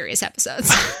no serious episodes.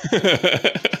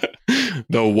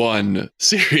 The one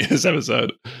serious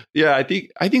episode. Yeah, I think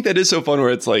that is so fun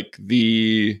where it's like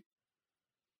the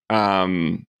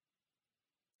and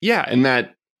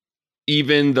that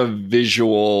even the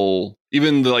visual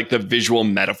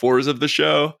metaphors of the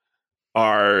show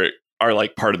are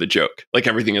like part of the joke. Like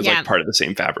everything is like part of the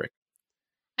same fabric.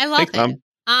 I love it.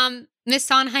 Miss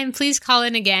Sondheim, please call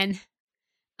in again.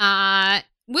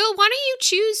 Will, why don't you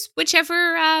choose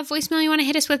whichever voicemail you want to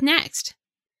hit us with next?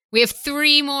 We have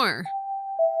 3 more.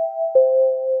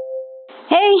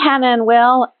 Hey, Hannah and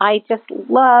Will. I just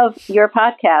love your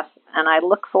podcast, and I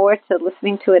look forward to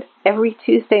listening to it every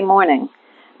Tuesday morning.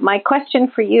 My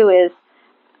question for you is,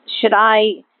 should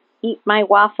I eat my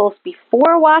waffles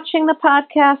before watching the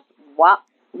podcast, while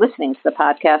listening to the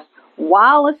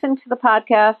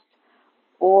podcast,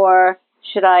 or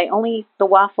should I only eat the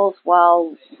waffles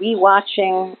while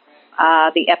rewatching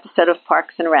the episode of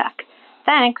Parks and Rec?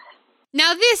 Thanks.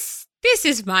 Now this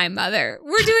is my mother.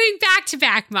 We're doing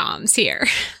back-to-back moms here.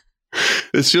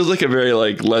 This feels like a very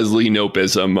like Leslie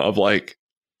Knope-ism of like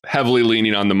heavily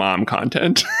leaning on the mom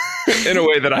content in a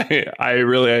way that I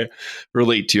really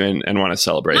relate to and want to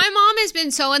celebrate. My mom has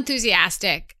been so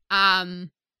enthusiastic and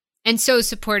so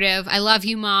supportive. I love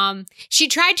you, Mom. She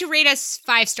tried to rate us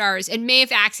 5 stars and may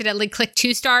have accidentally clicked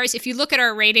 2 stars. If you look at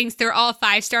our ratings, they're all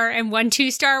 5-star and 1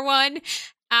 2-star one.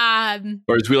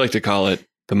 Or as we like to call it,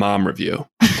 the mom review.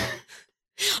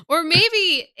 Or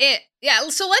maybe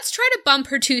so let's try to bump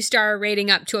her 2-star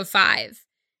rating up to a 5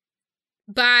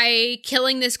 by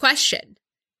killing this question.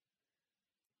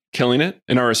 Killing it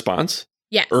in our response?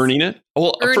 Yes. Earning it?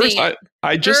 Well, Earning first,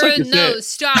 I just like to say those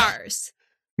stars.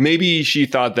 Maybe she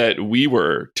thought that we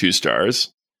were 2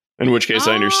 stars, in which case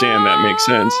I understand that makes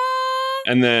sense.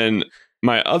 And then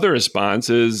my other response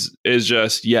is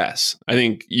just yes. I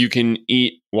think you can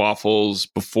eat waffles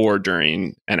before,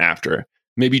 during, and after.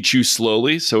 Maybe chew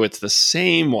slowly, so it's the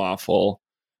same waffle.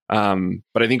 But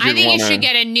I think you should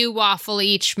get a new waffle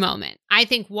each moment. I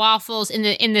think waffles,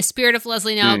 in the spirit of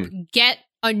Leslie Knope, get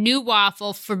a new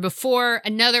waffle for before,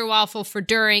 another waffle for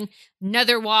during,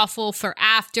 another waffle for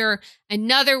after,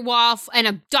 another waffle, and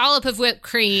a dollop of whipped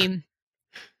cream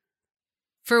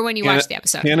for when you watch the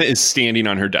episode. Hannah is standing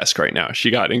on her desk right now. She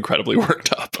got incredibly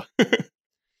worked up.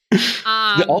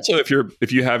 Also, if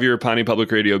you have your Pawnee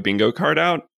Public Radio bingo card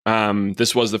out,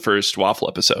 this was the first waffle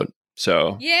episode.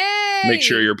 So yay! Make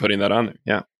sure you're putting that on there.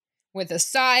 Yeah. With a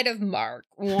side of Mark.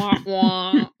 Wah,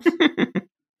 wah.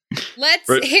 Let's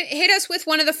hit us with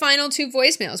one of the final 2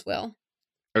 voicemails, Will.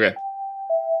 Okay.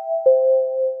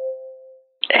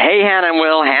 Hey, Hannah and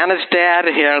Will. Hannah's dad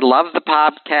here. Love the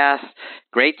podcast.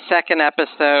 Great second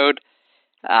episode.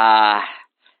 I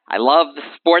love the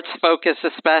sports focus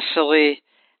especially.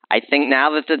 I think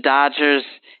now that the Dodgers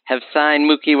have signed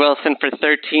Mookie Wilson for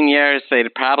 13 years, they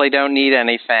probably don't need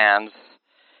any fans.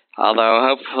 Although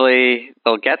hopefully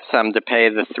they'll get some to pay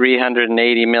the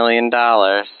 $380 million.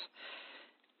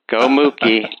 Go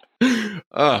Mookie.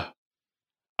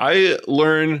 I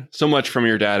learn so much from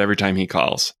your dad every time he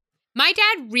calls. My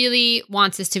dad really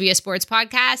wants this to be a sports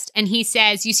podcast, and he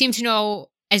says, you seem to know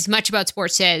as much about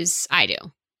sports as I do.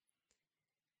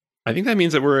 I think that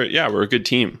means that we're a good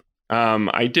team.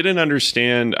 I didn't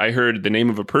understand. I heard the name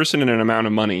of a person and an amount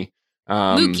of money.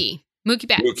 Mookie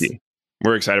Betts. Mookie.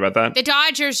 We're excited about that. The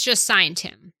Dodgers just signed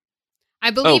him.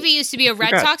 I believe he used to be a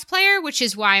Red Sox player, which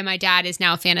is why my dad is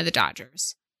now a fan of the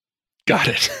Dodgers. Got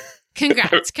it.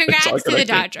 Congrats to the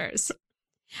Dodgers.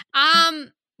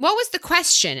 What was the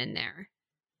question in there?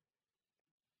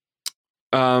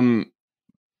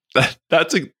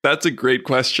 That's a great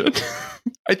question.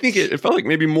 I think it felt like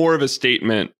maybe more of a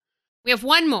statement. We have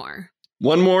one more.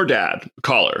 One more dad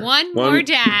caller. One more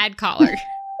dad caller.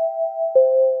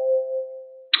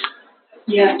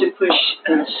 You have to push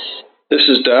us. This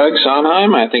is Doug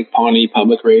Sondheim. I think Pawnee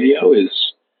Public Radio is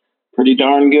pretty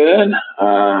darn good.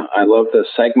 I love the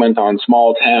segment on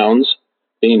small towns,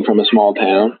 being from a small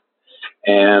town.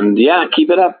 And yeah,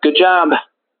 keep it up. Good job.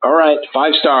 All right,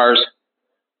 5 stars.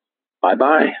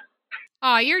 Bye-bye.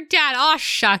 Oh, your dad. Oh,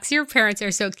 shucks. Your parents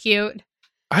are so cute.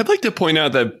 I'd like to point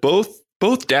out that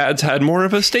both dads had more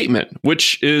of a statement,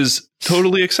 which is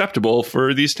totally acceptable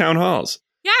for these town halls.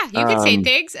 Yeah, you can say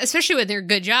things, especially when they're a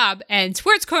good job. And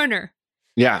Sports Corner.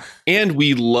 Yeah. And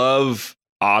we love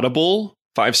Audible,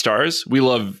 5 stars. We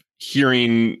love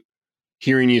hearing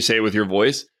you say it with your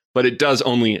voice, but it does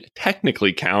only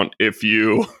technically count if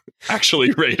you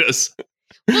actually rate us.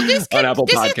 Well, this could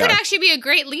Podcast. actually be a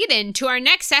great lead-in to our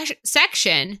next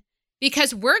section,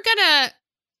 because we're going to,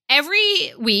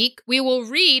 every week, we will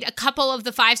read a couple of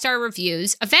the 5-star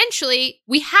reviews. Eventually,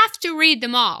 we have to read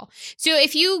them all. So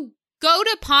if you go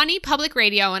to Pawnee Public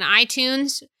Radio on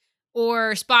iTunes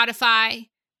or Spotify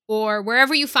or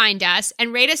wherever you find us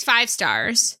and rate us 5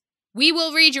 stars, we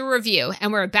will read your review,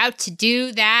 and we're about to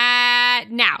do that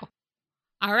now.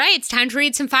 All right, it's time to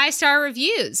read some 5-star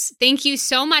reviews. Thank you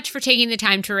so much for taking the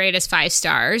time to rate us 5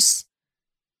 stars.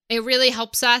 It really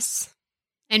helps us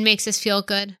and makes us feel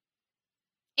good.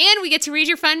 And we get to read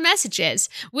your fun messages.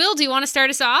 Will, do you want to start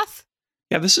us off?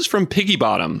 Yeah, this is from Piggy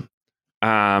Bottom.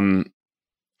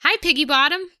 Hi, Piggy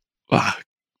Bottom.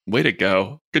 Way to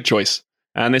go. Good choice.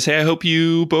 And they say, I hope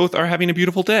you both are having a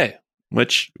beautiful day,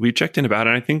 which we've checked in about,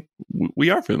 and I think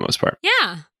we are for the most part.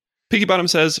 Yeah. Piggy Bottom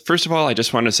says, first of all, I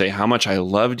just wanted to say how much I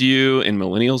loved you in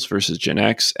Millennials versus Gen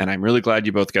X, and I'm really glad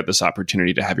you both get this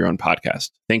opportunity to have your own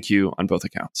podcast. Thank you on both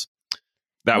accounts.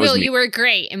 That was Will, me. you were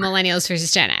great in Millennials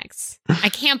versus Gen X. I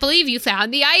can't believe you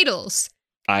found the idols.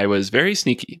 I was very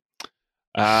sneaky.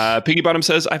 Piggy Bottom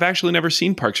says, I've actually never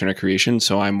seen Parks and Recreation,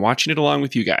 so I'm watching it along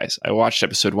with you guys. I watched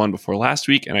episode 1 before last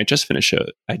week, and I just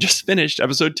finished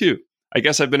episode 2. I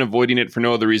guess I've been avoiding it for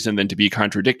no other reason than to be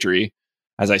contradictory,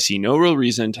 as I see no real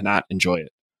reason to not enjoy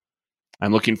it.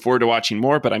 I'm looking forward to watching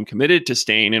more, but I'm committed to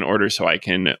staying in order so I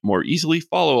can more easily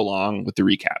follow along with the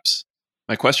recaps.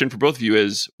 My question for both of you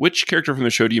is, which character from the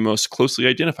show do you most closely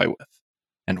identify with,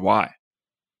 and why?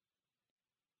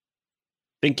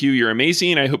 Thank you. You're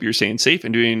amazing. I hope you're staying safe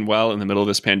and doing well in the middle of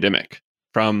this pandemic.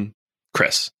 From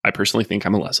Chris. I personally think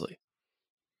I'm a Leslie.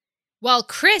 Well,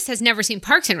 Chris has never seen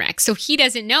Parks and Rec, so he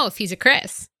doesn't know if he's a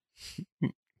Chris.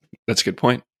 That's a good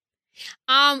point.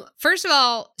 First of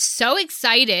all, so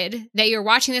excited that you're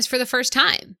watching this for the first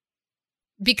time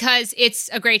because it's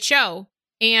a great show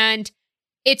and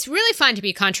it's really fun to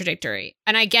be contradictory.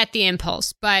 And I get the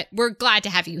impulse, but we're glad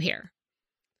to have you here.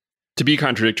 To be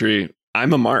contradictory,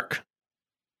 I'm a Mark.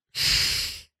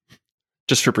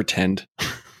 Just for pretend.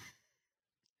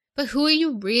 But who are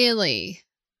you really?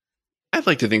 I'd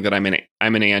like to think that I'm an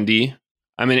Andy.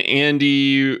 I'm an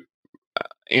Andy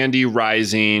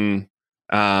Rising,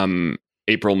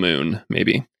 April Moon,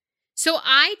 maybe. So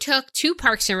I took 2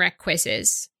 Parks and Rec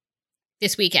quizzes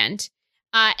this weekend.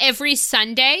 Every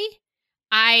Sunday,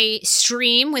 I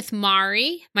stream with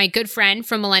Mari, my good friend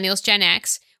from Millennials Gen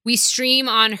X. We stream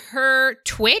on her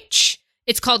Twitch.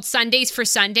 It's called Sundays for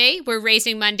Sunday. We're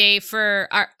raising money for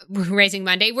our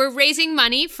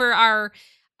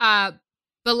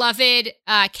beloved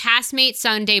castmate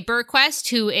Sunday Burquest,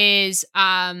 who is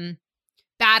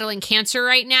battling cancer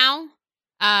right now.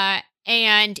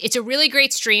 And it's a really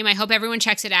great stream. I hope everyone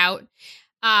checks it out.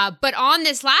 But on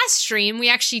this last stream, we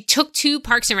actually took 2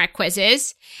 Parks and Rec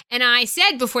quizzes. And I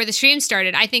said before the stream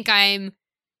started, I think I'm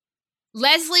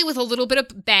Leslie with a little bit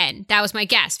of Ben. That was my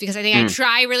guess because I think I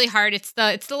try really hard. It's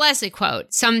the Leslie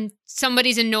quote.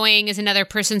 Somebody's annoying is another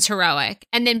person's heroic.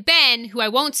 And then Ben, who I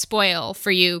won't spoil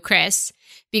for you, Chris,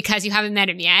 because you haven't met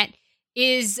him yet,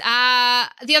 is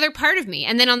the other part of me.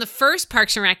 And then on the first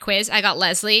Parks and Rec quiz, I got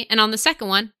Leslie. And on the second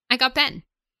one, I got Ben.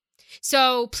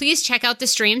 So please check out the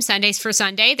stream, Sundays for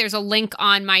Sunday. There's a link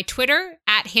on my Twitter,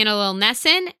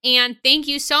 @HannahLilNesson. And thank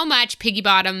you so much, Piggy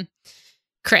Bottom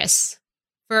Chris,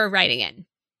 for writing in.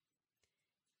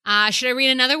 Should I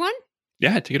read another one?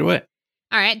 Yeah, take it away.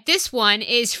 All right. This one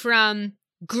is from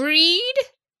Greed,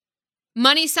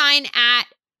 money sign, @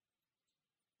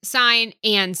 sign,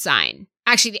 and sign.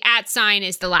 Actually, the @ sign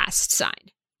is the last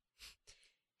sign.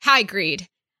 Hi, Greed.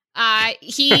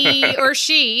 He or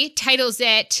she titles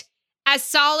it As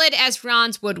Solid as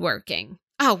Ron's Woodworking.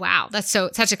 Oh, wow. That's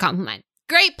such a compliment.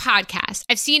 Great podcast.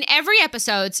 I've seen every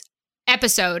episode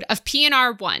of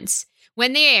P&R once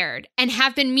when they aired and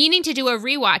have been meaning to do a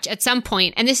rewatch at some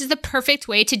point, and this is the perfect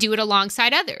way to do it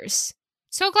alongside others.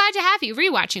 So glad to have you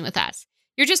rewatching with us.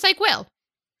 You're just like Will.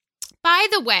 By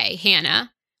the way,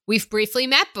 Hannah, we've briefly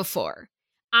met before.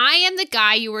 I am the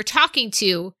guy you were talking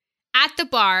to at the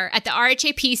bar at the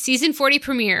RHAP Season 40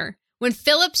 premiere when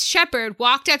Philip Shepard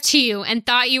walked up to you and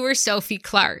thought you were Sophie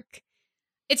Clark.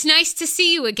 It's nice to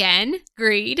see you again,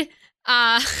 Greed.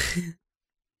 That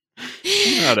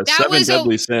was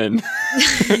deadly sin.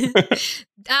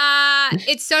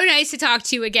 It's so nice to talk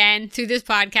to you again through this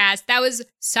podcast. That was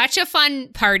such a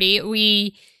fun party.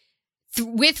 We,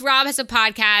 with Rob as a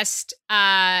podcast,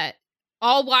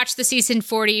 all watched the Season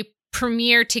 40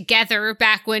 premiere together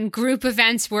back when group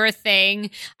events were a thing.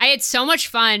 I had so much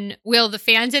fun. Will, the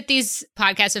fans at these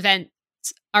podcast events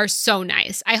are so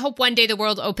nice. I hope one day the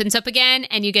world opens up again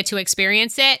and you get to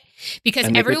experience it because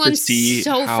everyone's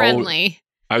so friendly.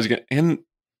 And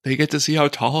they get to see how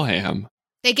tall I am.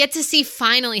 They get to see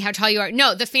finally how tall you are.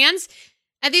 No, the fans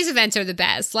at these events are the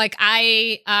best. Like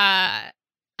I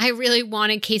really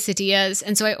wanted quesadillas,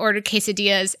 and so I ordered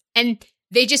quesadillas, and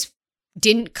they just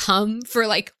didn't come for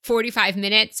like 45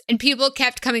 minutes, and people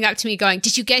kept coming up to me going,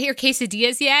 "Did you get your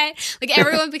quesadillas yet?" Like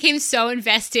everyone became so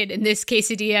invested in this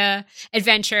quesadilla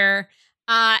adventure.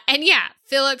 And yeah,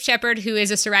 Philip Shepard, who is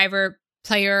a Survivor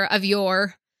player of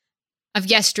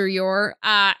yesteryear,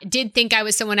 did think I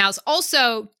was someone else.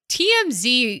 Also,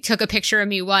 TMZ took a picture of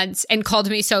me once and called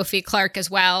me Sophie Clark as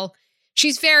well.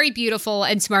 She's very beautiful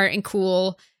and smart and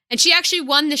cool. And she actually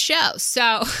won the show.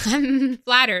 So I'm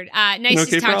flattered. Nice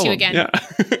to talk to you again. Yeah.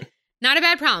 Not a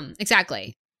bad problem.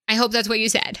 Exactly. I hope that's what you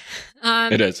said.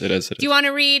 It is. Do you want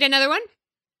to read another one?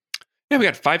 Yeah, we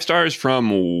got 5 stars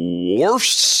from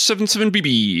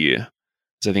Worf77BB. Is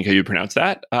I think how you pronounce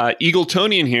that.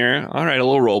 Eagletonian here. All right, a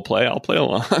little role play. I'll play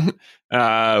along.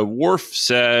 Worf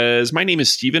says, my name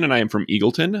is Steven and I am from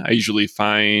Eagleton. I usually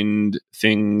find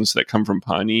things that come from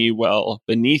Pawnee well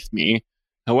beneath me.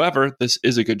 However, this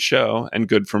is a good show, and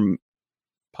good from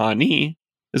Pawnee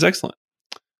is excellent.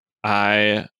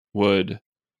 I would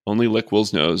only lick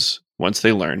Will's nose once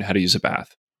they learn how to use a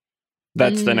bath.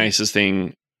 That's the nicest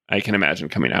thing I can imagine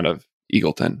coming out of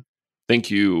Eagleton. Thank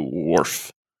you,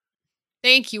 Worf.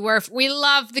 Thank you, Worf. We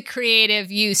love the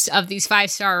creative use of these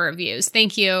 5-star reviews.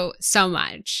 Thank you so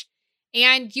much.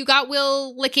 And you got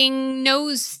Will licking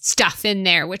nose stuff in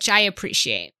there, which I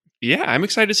appreciate. Yeah, I'm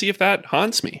excited to see if that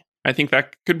haunts me. I think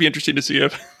that could be interesting to see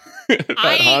if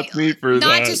that haunts me for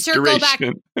not the to circle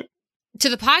duration. back to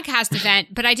the podcast event,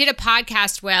 but I did a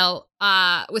podcast,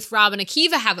 with Rob and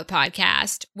Akiva have a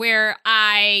podcast where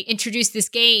I introduced this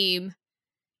game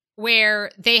where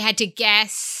they had to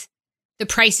guess the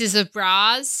prices of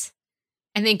bras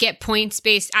and then get points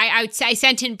based. I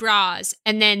sent in bras,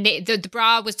 and then the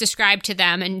bra was described to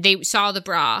them, and they saw the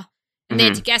bra, and they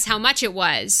had to guess how much it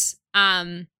was.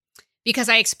 Because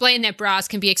I explained that bras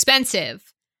can be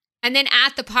expensive. And then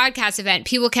at the podcast event,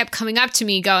 people kept coming up to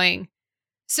me going,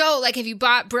 so, like, have you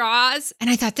bought bras? And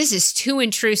I thought, this is too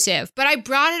intrusive. But I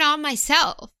brought it on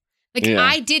myself. Like,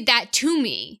 I did that to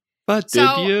me. But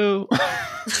did you?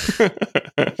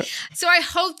 So I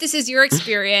hope this is your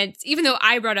experience. Even though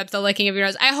I brought up the licking of your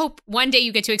nose, I hope one day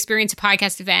you get to experience a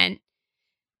podcast event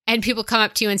and people come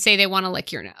up to you and say they want to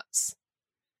lick your nose.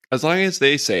 As long as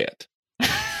they say it.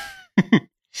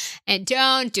 And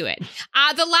don't do it.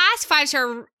 The last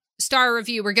 5-star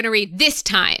review we're going to read this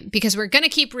time, because we're going to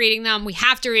keep reading them. We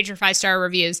have to read your 5-star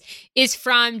reviews, is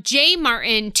from J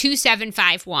Martin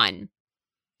 2751.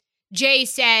 Jay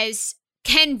says,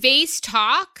 can vase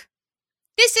talk?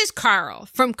 This is Carl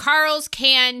from Carl's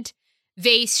Canned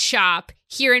Vase Shop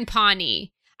here in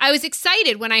Pawnee. I was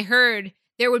excited when I heard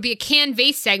there would be a canned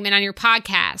vase segment on your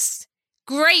podcast.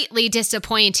 Greatly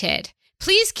disappointed.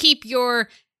 Please keep your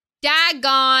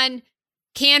daggone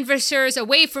canvassers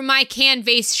away from my canned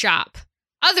vase shop.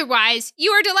 Otherwise,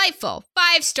 you are delightful.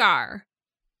 5-star.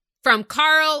 From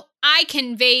Carl, I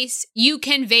can vase, you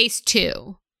can vase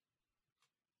too.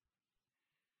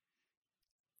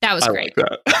 That was great. Like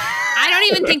that. I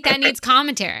don't even think that needs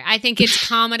commentary. I think it's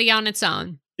comedy on its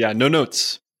own. Yeah, no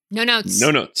notes. No notes.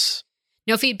 No notes.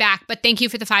 No feedback, but thank you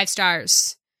for the 5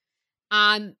 stars.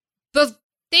 But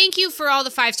thank you for all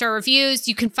the 5-star reviews.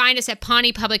 You can find us at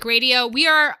Pawnee Public Radio. We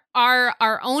are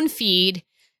our own feed,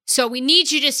 so we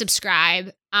need you to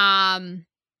subscribe.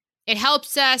 It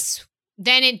helps us.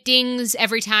 Then it dings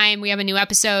every time we have a new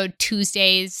episode,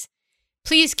 Tuesdays.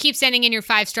 Please keep sending in your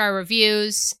 5-star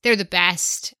reviews. They're the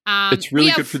best. It's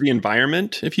really good for the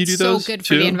environment if you do those. So good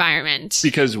for the environment.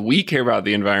 Because we care about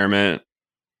the environment.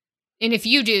 And if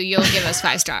you do, you'll give us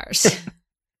 5 stars.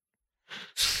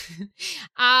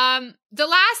 The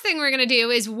last thing we're going to do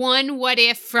is one what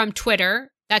if from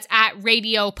Twitter. That's at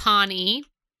Radio Pawnee.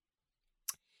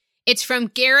 It's from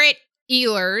Garrett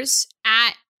Ehlers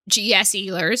at GS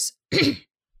Ehlers.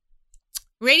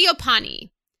 Radio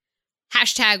Pawnee.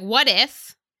 Hashtag what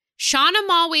if Shauna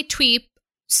Malway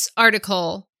tweets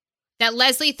article that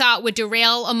Leslie thought would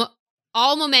derail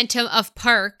all momentum of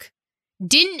Park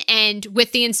didn't end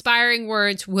with the inspiring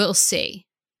words, we'll see.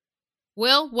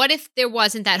 Will, what if there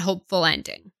wasn't that hopeful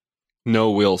ending?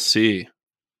 No, we'll see.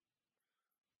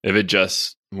 If it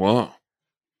just won't.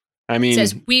 I mean, it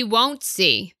says we won't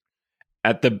see.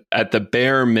 At the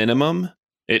bare minimum,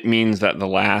 it means that the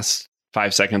last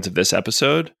 5 seconds of this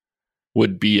episode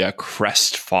would be a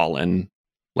crestfallen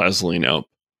Leslie Knope.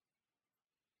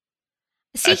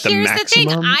 See, here's the thing.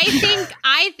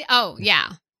 Oh,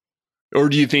 yeah. Or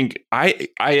do you think I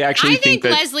actually think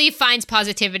that Leslie finds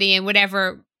positivity in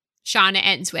whatever Shauna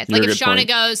ends with. Like if Shauna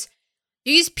goes,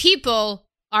 these people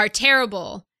are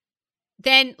terrible,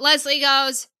 then Leslie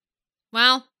goes,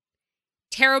 well,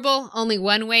 terrible, only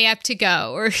one way up to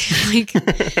go. Or like,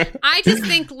 I just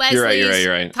think Leslie's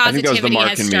you're right. positivity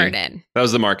has started. That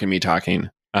was the mark in me talking.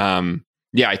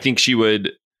 Yeah, I think she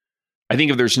would. I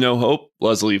think if there's no hope,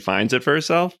 Leslie finds it for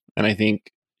herself, and I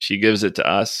think she gives it to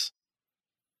us.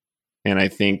 And I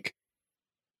think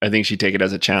she'd take it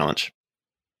as a challenge.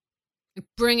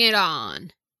 Bring it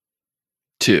on.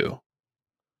 2.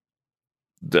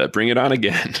 Bring it on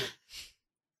again.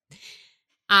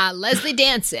 Leslie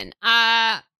Danson.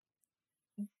 It's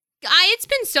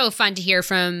been so fun to hear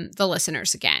from the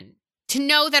listeners again. To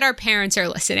know that our parents are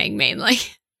listening, mainly.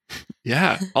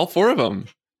 Yeah, all 4 of them.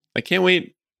 I can't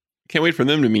wait. Can't wait for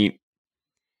them to meet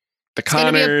the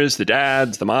Connors, the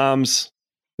dads, the moms.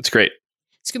 It's great.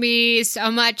 It's going to be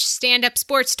so much stand-up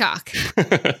sports talk.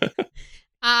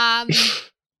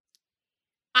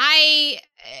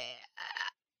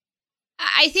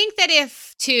 I think that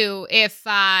if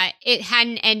it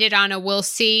hadn't ended on a we'll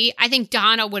see, I think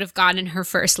Donna would have gotten her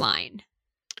first line.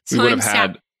 So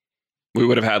we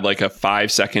would have had like a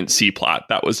 5-second C plot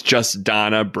that was just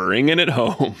Donna bringing it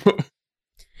home.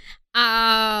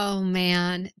 Oh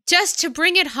man, just to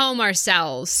bring it home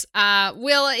ourselves.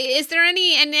 Will, is there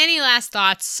any last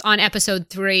thoughts on episode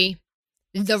 3,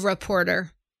 The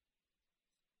Reporter?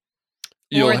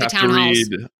 You'll just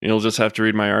have to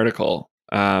read my article,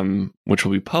 which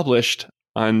will be published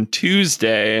on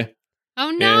Tuesday.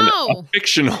 Oh no! In a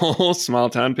fictional small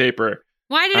town paper.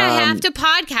 Why did I have to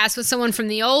podcast with someone from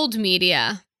the old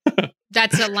media?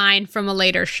 That's a line from a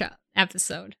later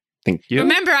episode. Thank you.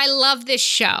 Remember, I love this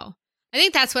show. I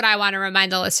think that's what I want to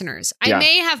remind the listeners. I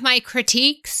may have my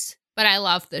critiques, but I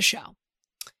love the show.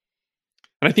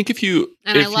 And I think if you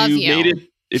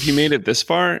made it this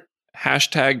far,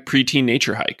 hashtag preteen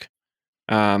nature hike.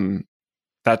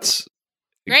 That's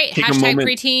great. Hashtag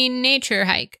preteen nature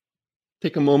hike.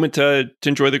 Take a moment to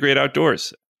enjoy the great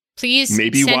outdoors. Please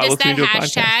send us that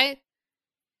hashtag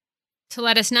to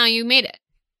let us know you made it.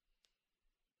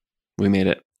 We made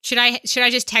it. Should I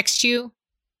just text you?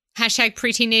 Hashtag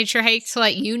preteen nature hike to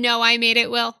let you know I made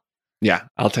it, Will? Yeah,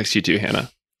 I'll text you too, Hannah.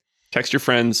 Text your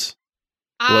friends.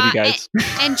 Love you guys.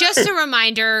 And just a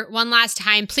reminder, one last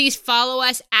time, please follow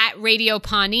us at Radio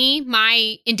Pawnee.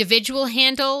 My individual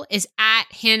handle is at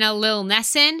Hannah Lil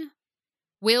Nesson.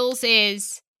 Will's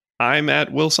is... I'm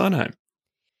at Will Sondheim.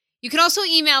 You can also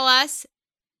email us,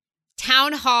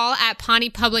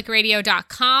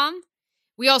 townhall@pawneepublicradio.com.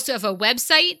 We also have a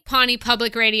website,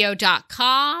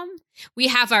 pawneepublicradio.com. We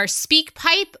have our speak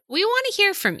pipe. We want to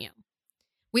hear from you.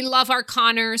 We love our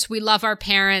Connors. We love our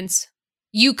parents.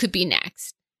 You could be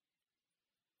next.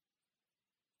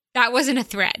 That wasn't a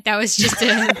threat. That was just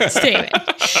a statement.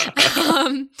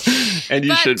 And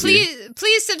you should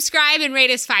please subscribe and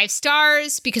rate us 5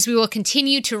 stars because we will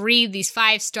continue to read these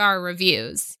 5-star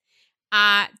reviews.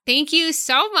 Thank you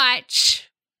so much.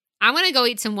 I'm going to go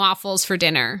eat some waffles for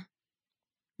dinner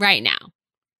right now.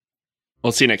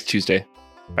 We'll see you next Tuesday.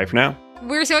 Bye for now.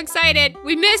 We're so excited.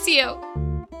 We miss you.